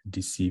not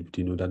deceived,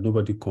 that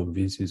nobody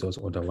convinces us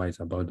otherwise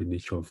about the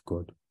nature of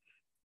God,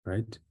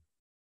 right?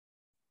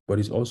 But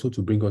it's also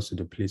to bring us to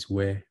the place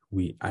where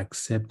we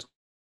accept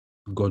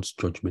God's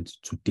judgment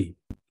today.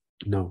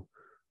 Now,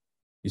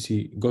 you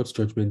see, God's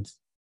judgment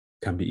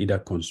can be either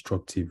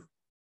constructive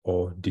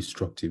or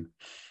destructive.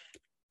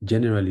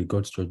 Generally,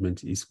 God's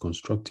judgment is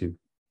constructive,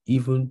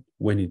 even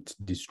when it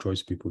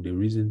destroys people. The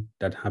reason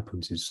that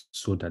happens is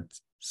so that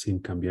sin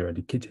can be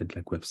eradicated,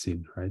 like we've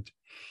seen, right?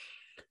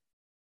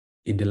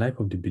 In the life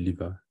of the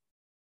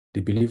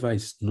believer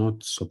is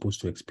not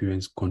supposed to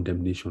experience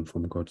condemnation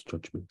from God's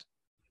judgment.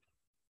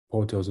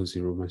 Paul tells us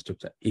in Romans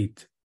chapter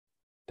 8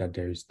 that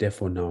there is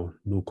therefore now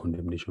no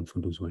condemnation for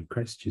those who are in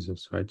Christ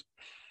Jesus, right?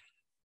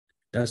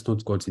 That's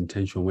not God's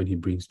intention when he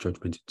brings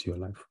judgment into your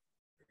life.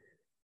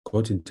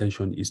 God's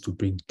intention is to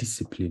bring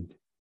discipline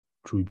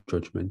through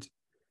judgment.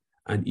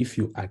 And if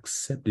you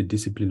accept the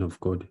discipline of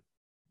God,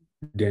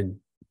 then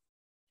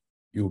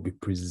you will be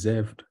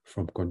preserved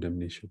from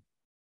condemnation.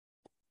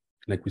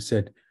 Like we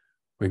said,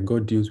 when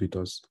God deals with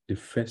us, the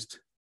first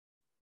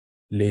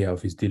layer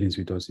of his dealings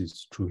with us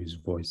is through his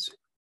voice.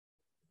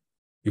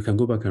 You can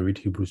go back and read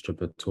Hebrews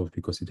chapter 12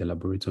 because it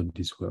elaborates on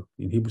this well.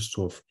 In Hebrews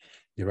 12,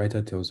 the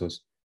writer tells us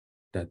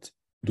that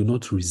do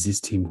not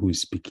resist him who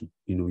is speaking.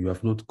 You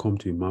have not come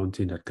to a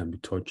mountain that can be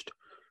touched,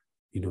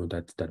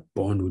 that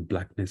burned with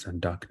blackness and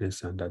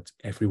darkness, and that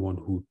everyone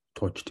who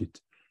touched it,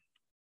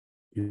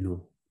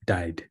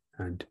 died.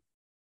 And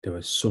there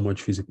was so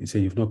much physical. He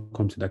said, you've not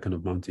come to that kind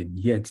of mountain,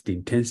 yet the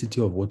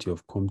intensity of what you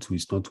have come to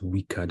is not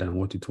weaker than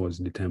what it was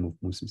in the time of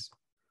Moses.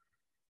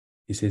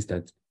 He says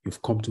that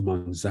you've come to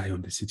Mount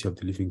Zion, the city of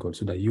the living God,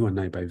 so that you and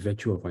I, by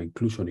virtue of our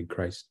inclusion in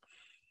Christ,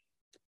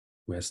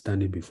 we are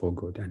standing before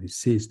God. And he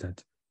says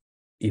that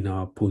in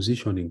our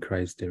position in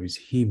Christ, there is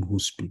him who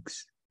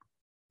speaks,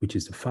 which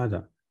is the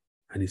Father.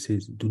 And he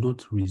says, do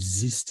not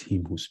resist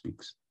him who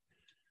speaks.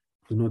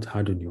 Do not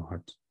harden your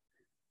heart.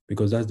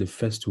 Because that's the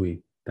first way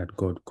that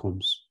God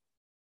comes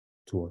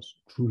to us,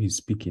 through his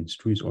speakings,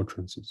 through his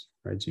utterances,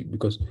 right?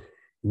 Because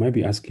you might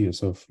be asking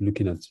yourself,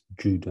 looking at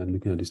Jude and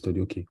looking at the study,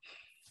 okay,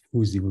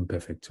 who's even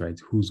perfect, right?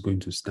 Who's going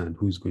to stand?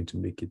 Who's going to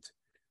make it?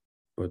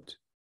 But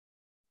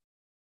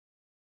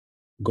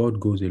God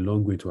goes a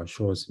long way to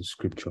assure us in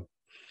Scripture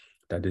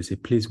that there's a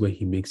place where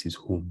he makes his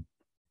home,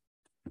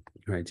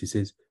 right? He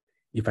says,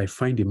 if I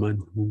find a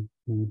man who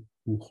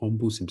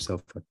humbles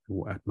himself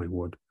at my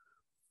word,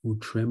 who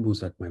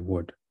trembles at my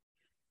word,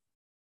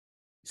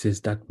 he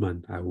says, that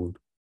man, I will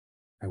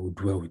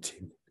dwell with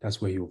him.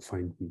 That's where he will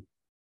find me.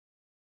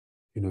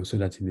 So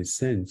that in a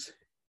sense,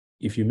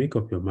 if you make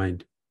up your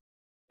mind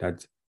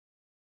that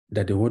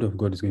the word of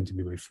God is going to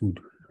be my food,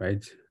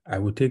 right? I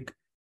will take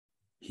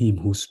him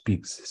who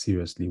speaks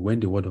seriously. When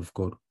the word of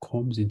God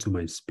comes into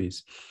my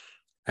space,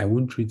 I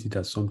won't treat it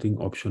as something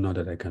optional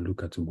that I can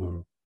look at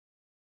tomorrow.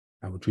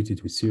 I will treat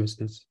it with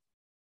seriousness,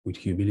 with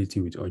humility,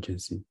 with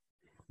urgency.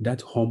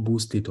 That humble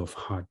state of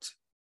heart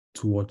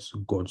towards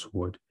God's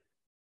word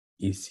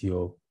is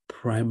your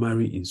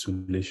primary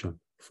insulation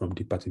from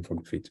departing from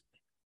the faith.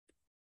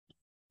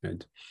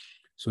 Right?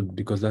 So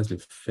because that's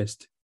the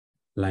first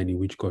line in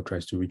which God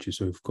tries to reach you.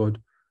 So if God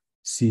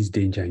sees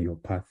danger in your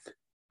path,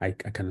 I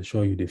can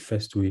assure you the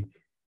first way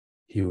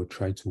he will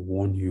try to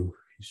warn you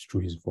is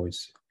through his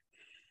voice.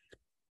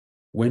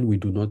 When we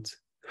do not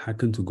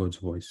hearken to God's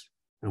voice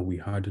and we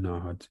harden our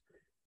heart,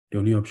 the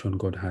only option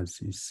God has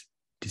is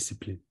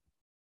discipline.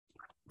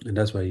 And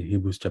that's why in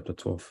Hebrews chapter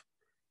 12,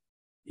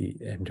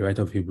 the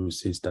writer of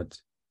Hebrews says that,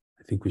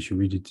 I think we should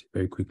read it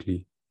very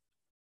quickly.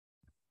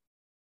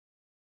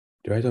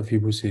 The writer of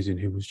Hebrews says in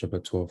Hebrews chapter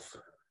 12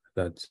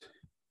 that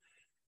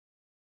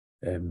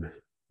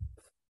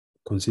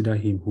Consider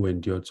him who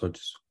endured such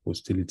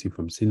hostility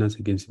from sinners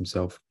against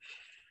himself,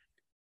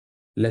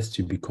 lest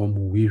you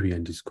become weary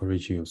and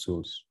discourage in your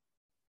souls.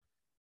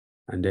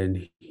 And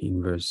then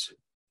in verse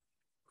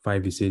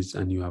 5, it says,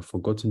 and you have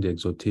forgotten the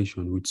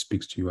exhortation which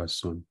speaks to you as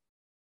son.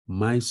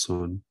 My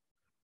son,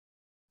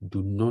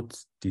 do not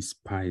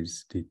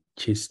despise the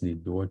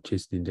chastening. The word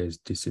chastening there is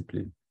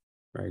discipline,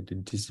 right? The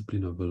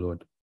discipline of the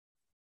Lord.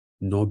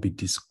 Nor be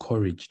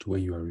discouraged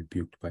when you are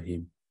rebuked by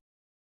him.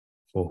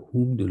 For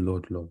whom the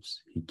Lord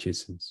loves, he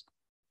chastens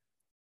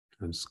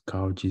and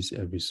scourges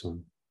every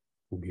son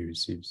whom he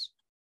receives.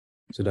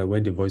 So that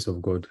when the voice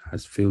of God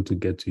has failed to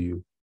get to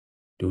you,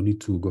 the only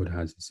tool God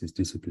has is his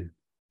discipline.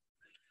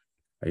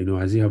 You know,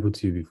 has it happened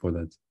to you before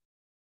that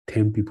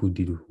 10 people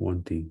did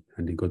one thing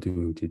and they got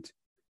away with it?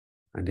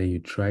 And then you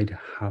tried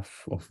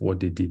half of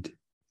what they did,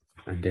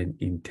 and then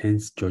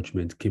intense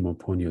judgment came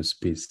upon your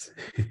space.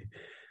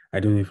 I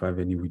don't know if I have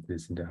any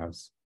witness in the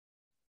house.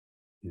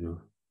 You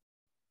know,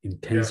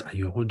 intense, and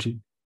you're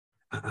wondering,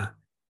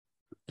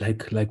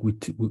 like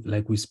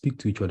we speak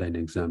to each other in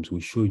exams, we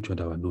show each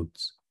other our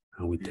notes,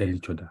 and we tell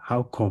each other,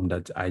 how come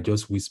that I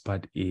just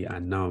whispered A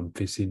and now I'm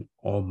facing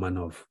all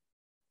manner of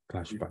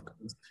flashback?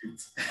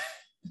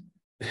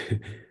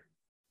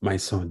 My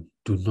son,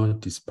 do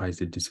not despise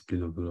the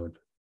discipline of the Lord.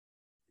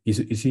 You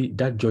see,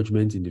 that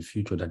judgment in the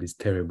future that is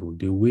terrible,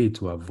 the way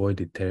to avoid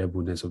the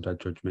terribleness of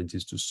that judgment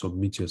is to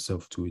submit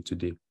yourself to it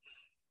today.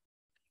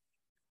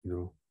 You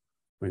know,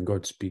 when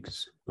God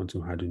speaks, not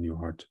to harden your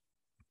heart.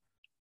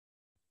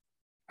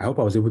 I hope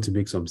I was able to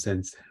make some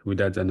sense with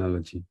that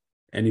analogy.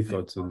 Any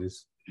thoughts on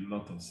this? A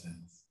lot of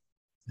sense.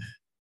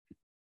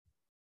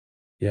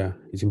 Yeah,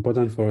 it's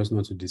important for us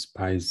not to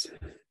despise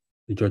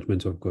the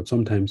judgment of God.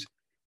 Sometimes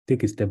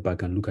take a step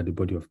back and look at the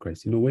body of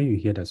Christ. You know, when you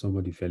hear that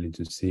somebody fell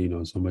into sin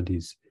or somebody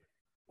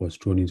was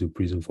thrown into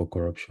prison for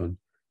corruption,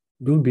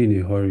 don't be in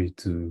a hurry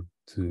to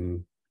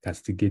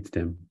castigate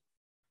them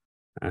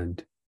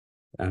and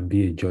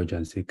be a judge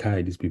and say,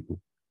 Kai, these people.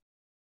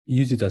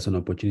 Use it as an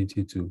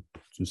opportunity to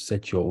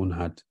set your own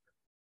heart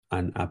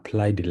and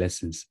apply the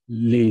lessons.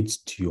 Lay it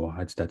to your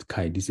heart that,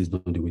 Kai, this is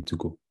not the way to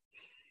go.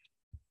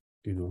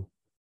 You know,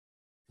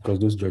 because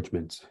those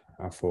judgments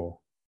are for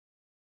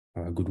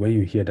good. When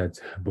you hear that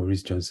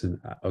Boris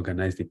Johnson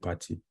organized a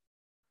party,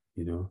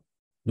 you know,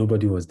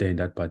 nobody was there in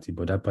that party,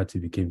 but that party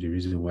became the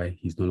reason why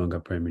he's no longer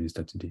prime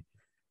minister today.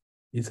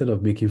 Instead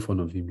of making fun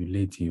of him, you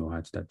lay it in your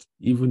heart that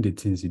even the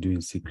things you do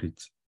in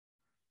secret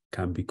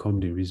can become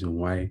the reason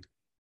why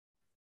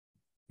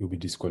you'll be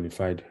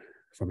disqualified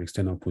from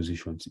external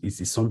positions.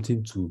 It's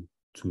something to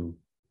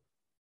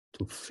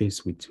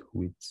face with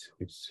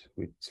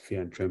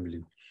fear and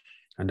trembling.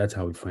 And that's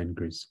how we find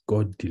grace.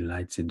 God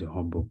delights in the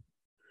humble.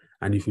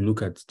 And if you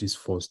look at these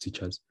false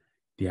teachers,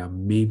 their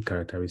main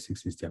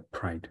characteristics is their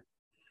pride.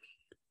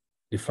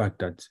 The fact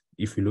that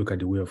if you look at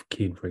the way of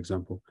Cain, for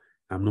example,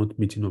 I'm not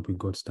meeting up with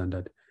God's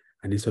standard,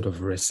 and instead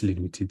of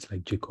wrestling with it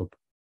like Jacob,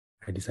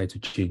 I decide to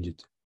change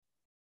it,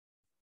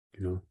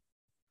 you know,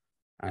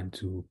 and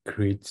to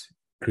create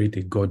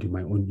a God in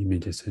my own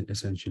image,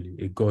 essentially,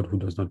 a God who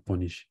does not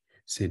punish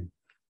sin.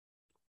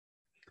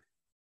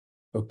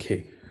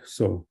 Okay,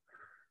 so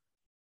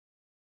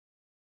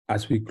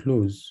as we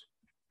close,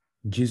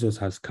 Jesus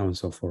has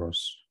counsel for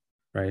us,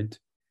 right?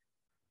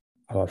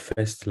 Our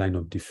first line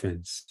of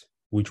defense,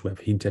 which we have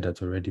hinted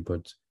at already,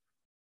 but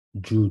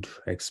Jude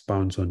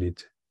expounds on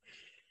it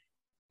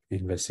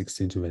in verse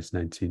 16 to verse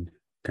 19.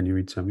 Can you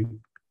read, Sammy?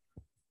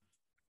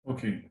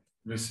 Okay,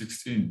 verse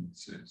 16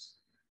 says,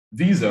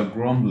 these are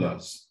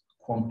grumblers,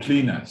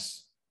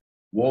 complainers,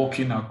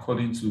 walking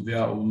according to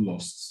their own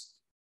lusts,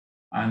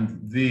 and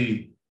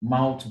they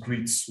mouth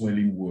great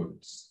swelling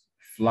words,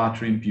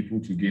 flattering people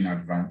to gain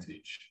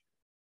advantage.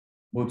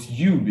 But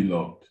you,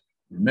 beloved,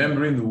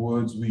 remembering the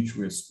words which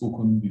were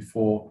spoken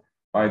before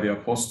by the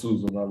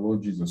apostles of our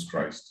Lord Jesus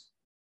Christ,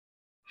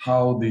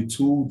 how they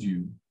told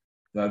you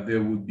that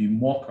there would be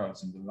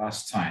mockers in the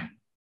last time,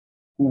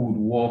 who would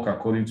walk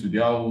according to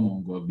their own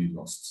ungodly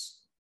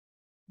lusts.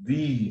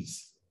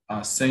 These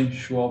are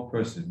sensual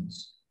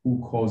persons who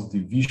cause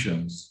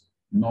divisions,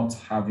 not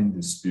having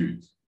the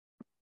Spirit.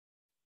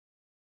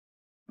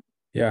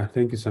 Yeah,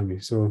 thank you, Sammy.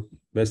 So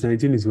verse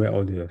 19 is where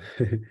all the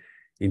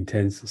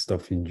intense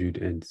stuff in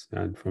Jude ends.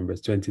 And from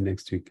verse 20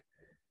 next week,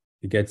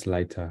 it gets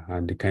lighter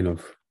and the kind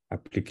of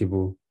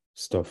applicable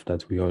stuff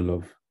that we all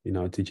love in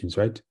our teachings,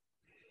 right?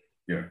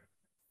 Yeah.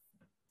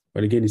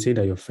 But again, he's saying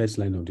that your first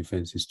line of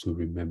defense is to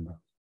remember.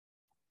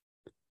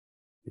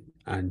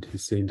 And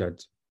he's saying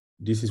that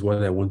this is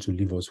what I want to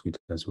leave us with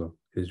as well,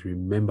 is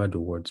remember the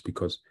words,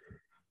 because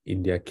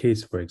in their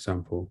case, for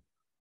example,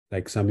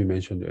 like Sammy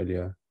mentioned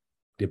earlier,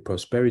 the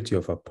prosperity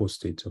of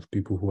apostates, of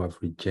people who have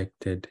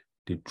rejected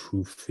the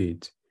true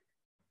faith,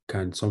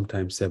 can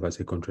sometimes serve as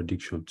a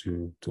contradiction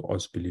to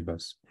us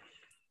believers,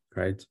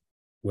 right?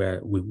 Where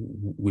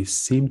we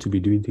seem to be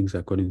doing things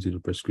according to the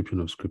prescription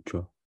of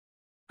Scripture,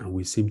 and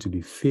we seem to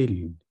be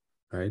failing,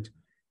 right?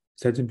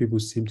 Certain people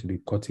seem to be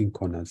cutting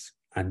corners,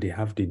 and they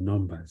have the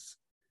numbers,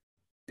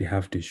 they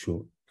have the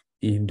show.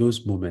 In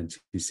those moments,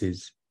 he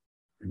says,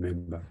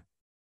 remember,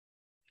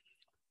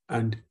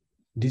 And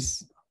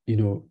this,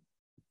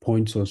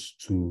 points us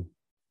to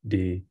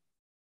the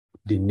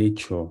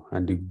nature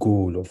and the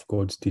goal of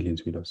God's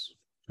dealings with us,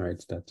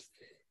 right? That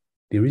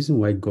the reason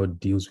why God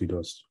deals with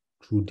us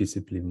through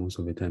discipline most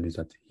of the time is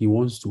that he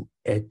wants to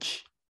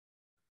etch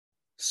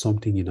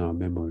something in our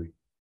memory,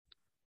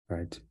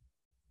 right?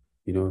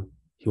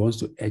 He wants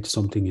to etch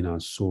something in our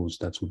souls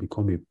that will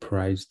become a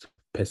prized,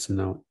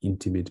 personal,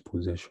 intimate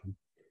possession.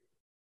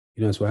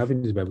 As we're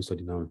having this Bible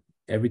study now,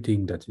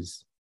 everything that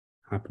is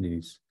happening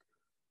is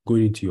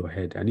going into your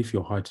head. And if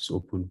your heart is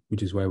open,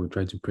 which is why we're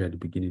trying to pray at the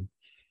beginning,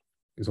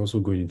 it's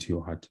also going into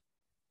your heart.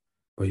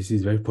 But you see,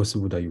 it's very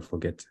possible that you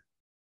forget.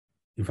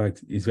 In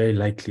fact, it's very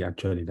likely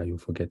actually that you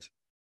forget,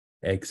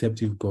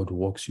 except if God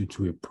walks you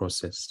through a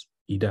process,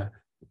 either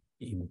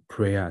in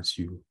prayer as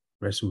you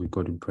wrestle with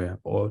God in prayer,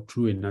 or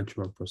through a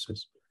natural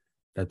process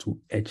that will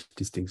etch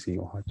these things in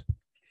your heart.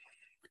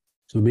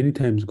 So many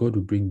times God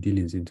will bring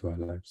dealings into our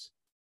lives.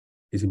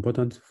 It's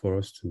important for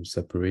us to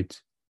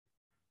separate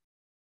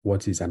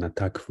what is an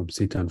attack from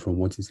Satan from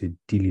what is a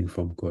dealing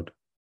from God.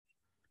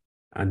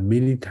 And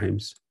many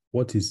times,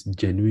 what is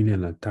genuinely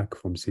an attack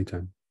from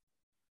Satan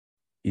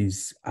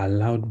is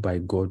allowed by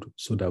God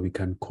so that we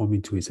can come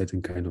into a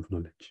certain kind of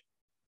knowledge.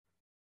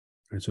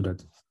 And so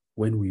that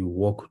when we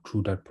walk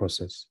through that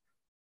process,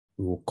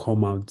 we will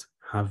come out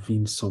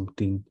having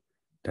something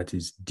that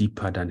is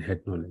deeper than head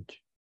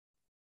knowledge.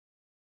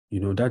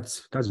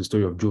 That's the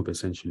story of Job,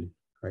 essentially,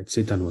 right?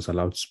 Satan was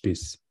allowed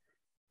space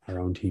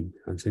around him,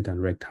 and Satan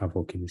wreaked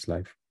havoc in his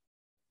life.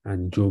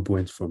 And Job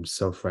went from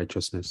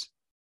self-righteousness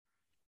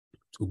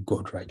to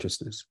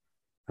God-righteousness.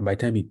 And by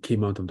the time he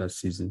came out of that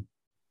season,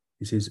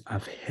 he says,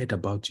 I've heard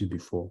about you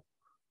before,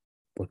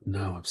 but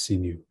now I've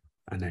seen you,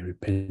 and I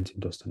repent in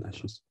dust and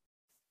ashes.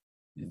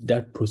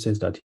 That process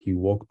that he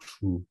walked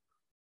through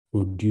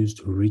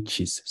produced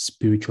riches,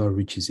 spiritual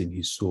riches in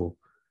his soul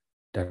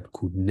that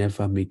could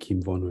never make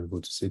him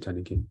vulnerable to Satan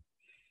again.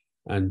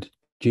 And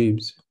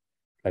James,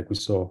 like we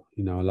saw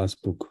in our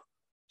last book,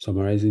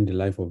 summarizing the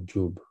life of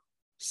Job,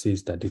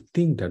 says that the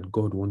thing that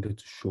God wanted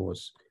to show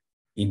us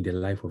in the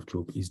life of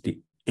Job is the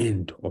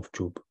end of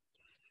Job.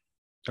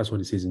 That's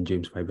what it says in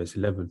James 5 verse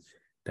 11,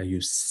 that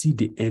you see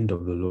the end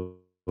of the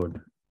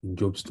Lord in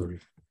Job's story.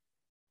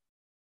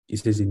 It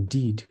says,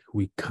 indeed,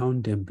 we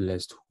count them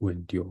blessed who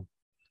endure.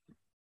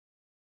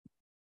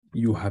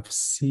 You have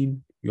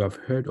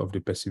heard of the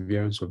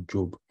perseverance of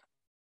Job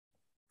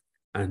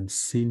and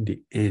seen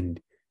the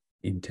end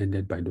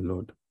intended by the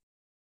Lord,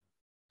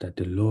 that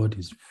the Lord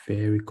is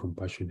very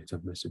compassionate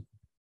and merciful.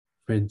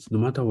 Friends, no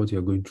matter what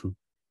you're going through,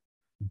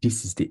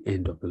 this is the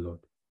end of the Lord.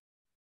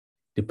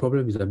 The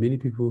problem is that many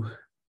people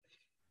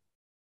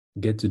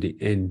get to the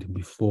end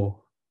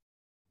before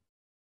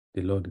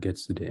the Lord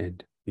gets to the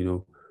end.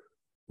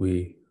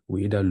 We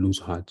either lose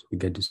heart, we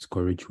get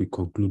discouraged, we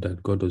conclude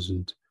that God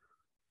doesn't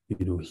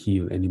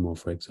heal anymore,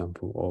 for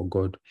example, or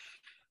God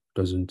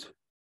doesn't,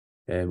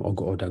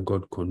 or that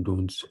God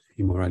condones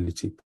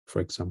immorality,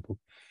 for example.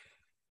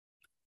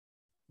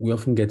 We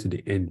often get to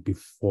the end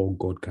before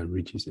God can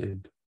reach his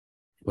end.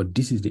 But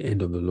this is the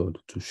end of the Lord,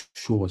 to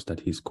show us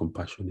that he's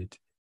compassionate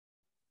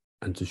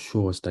and to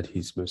show us that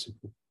he's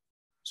merciful.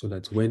 So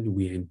that when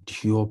we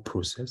endure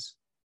process,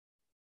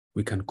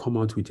 we can come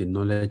out with a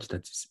knowledge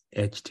that is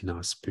etched in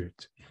our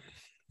spirit,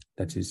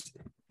 that is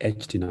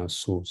etched in our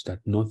souls, that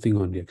nothing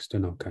on the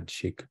external can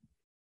shake.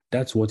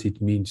 That's what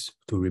it means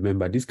to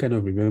remember. This kind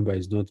of remember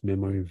is not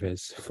memory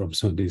verse from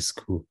Sunday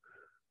school.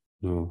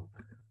 No,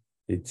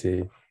 it's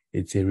a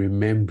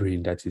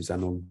remembering that is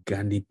an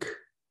organic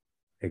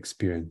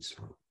experience,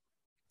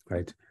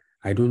 right?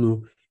 I don't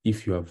know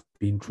if you have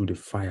been through the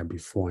fire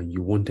before and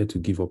you wanted to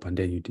give up, and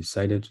then you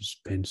decided to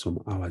spend some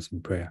hours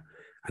in prayer.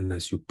 And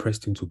as you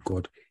pressed into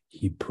God,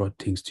 he brought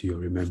things to your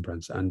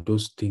remembrance. And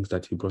those things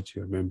that he brought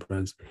to your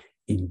remembrance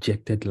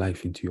injected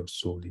life into your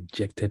soul,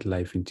 injected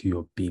life into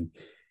your being.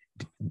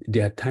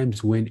 There are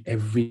times when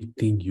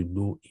everything you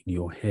know in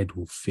your head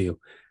will fail.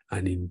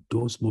 And in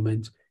those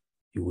moments,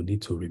 you will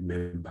need to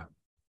remember.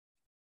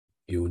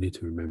 You will need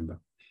to remember.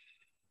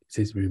 It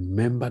says,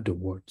 remember the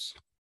words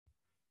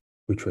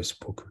which were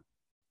spoken.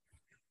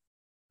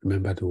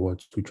 Remember the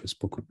words which were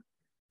spoken.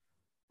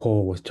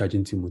 Paul was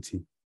charging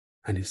Timothy,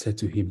 and he said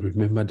to him,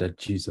 remember that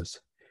Jesus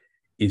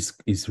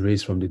is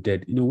raised from the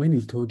dead. When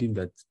he told him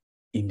that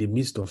in the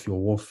midst of your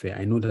warfare,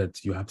 I know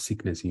that you have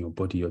sickness in your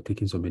body, you're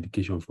taking some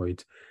medication for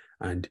it,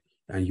 and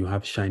you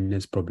have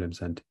shyness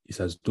problems, and it's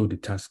as though the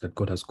task that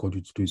God has called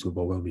you to do is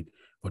overwhelming.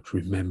 But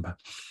remember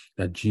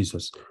that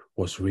Jesus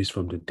was raised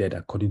from the dead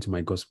according to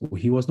my gospel.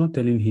 He was not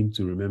telling him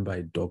to remember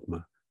a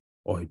dogma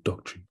or a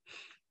doctrine.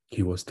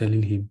 He was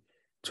telling him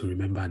to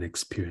remember an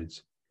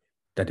experience,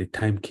 that the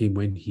time came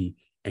when he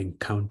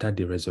encountered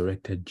the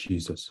resurrected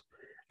Jesus,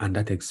 and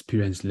that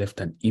experience left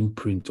an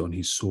imprint on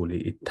his soul.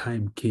 A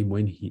time came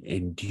when he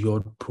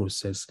endured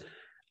process,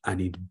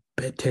 and it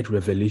bettered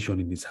revelation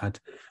in his heart.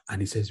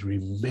 And he says,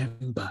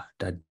 remember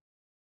that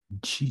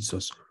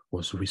Jesus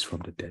was raised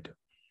from the dead.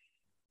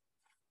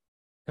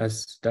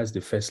 That's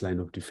the first line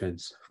of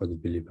defense for the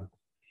believer.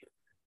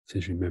 It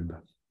says,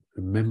 remember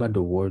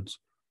the words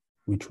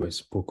which were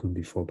spoken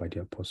before by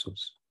the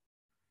apostles,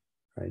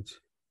 right?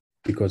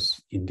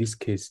 Because in this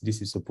case,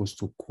 this is supposed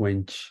to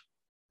quench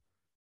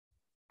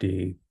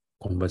the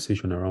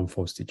conversation around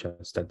false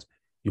teachers, that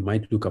you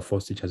might look at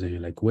false teachers and you're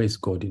like, where's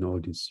God in all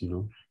this,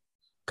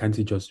 Can't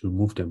he just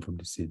remove them from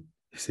the scene?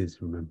 He says,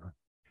 remember,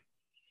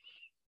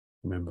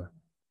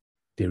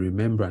 the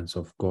remembrance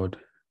of God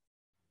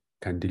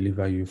can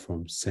deliver you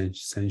from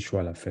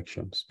sensual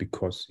affections,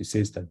 because he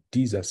says that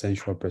these are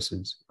sensual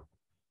persons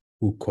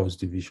who cause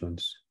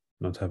divisions,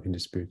 not having the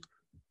Spirit.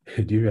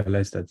 Do you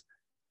realize that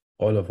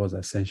all of us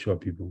are sensual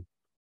people,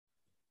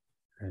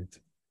 right?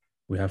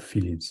 We have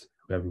feelings,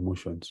 we have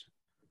emotions,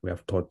 we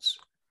have thoughts,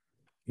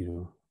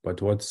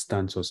 but what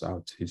stands us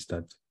out is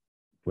that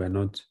we're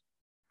not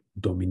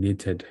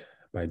dominated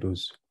by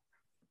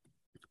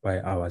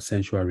our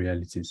sensual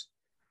realities,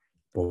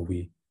 but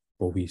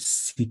we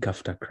seek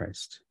after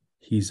Christ.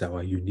 He's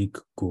our unique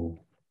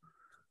goal,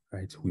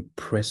 right? We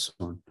press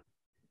on.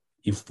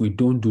 If we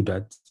don't do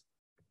that,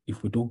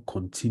 if we don't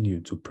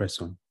continue to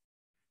press on,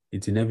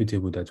 it's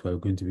inevitable that we're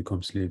going to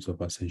become slaves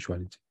of our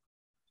sensuality.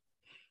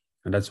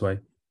 And that's why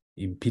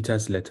in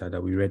Peter's letter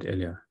that we read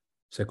earlier,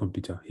 2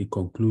 Peter, he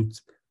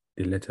concludes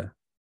the letter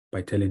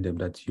by telling them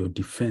that your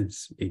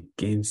defense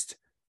against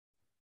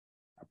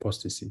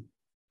apostasy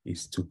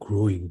is to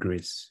grow in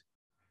grace,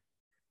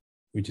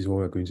 which is what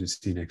we're going to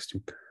see next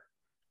week.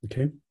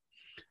 Okay?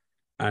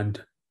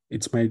 And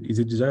it's a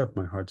desire of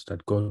my heart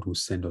that God will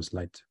send us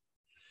light.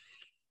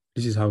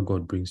 This is how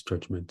God brings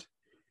judgment.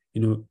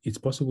 It's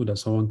possible that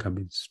someone can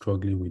be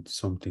struggling with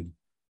something.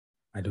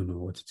 I don't know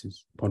what it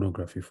is.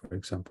 Pornography, for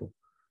example.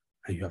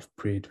 And you have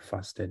prayed,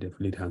 fasted, they've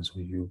laid hands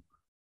on you.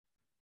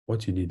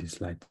 What you need is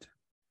light.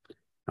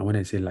 And when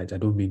I say light, I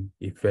don't mean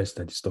a verse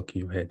that is stuck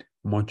in your head.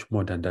 Much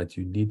more than that,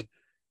 you need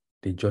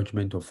the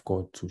judgment of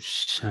God to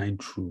shine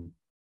through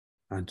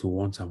and to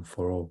once and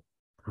for all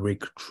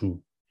break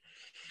through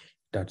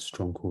that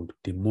stronghold.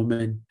 The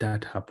moment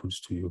that happens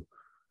to you,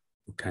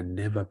 you can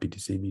never be the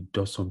same. It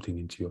does something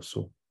into your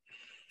soul.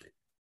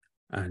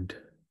 And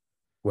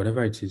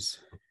whatever it is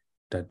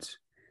that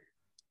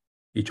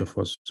each of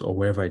us, or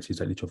wherever it is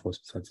that each of us,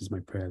 that is my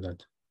prayer,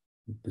 that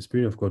the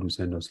Spirit of God will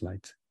send us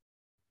light.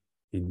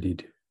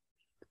 Indeed,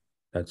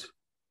 that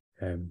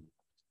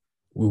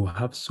we will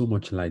have so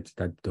much light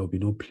that there will be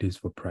no place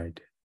for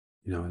pride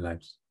in our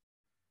lives.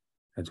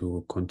 That we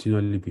will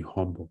continually be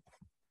humble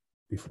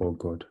before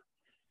God,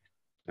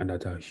 and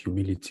that our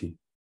humility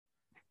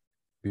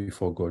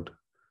before God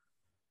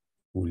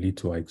will lead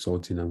to our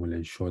exalting and will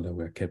ensure that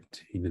we are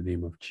kept in the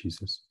name of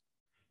Jesus.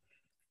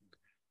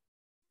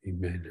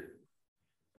 Amen.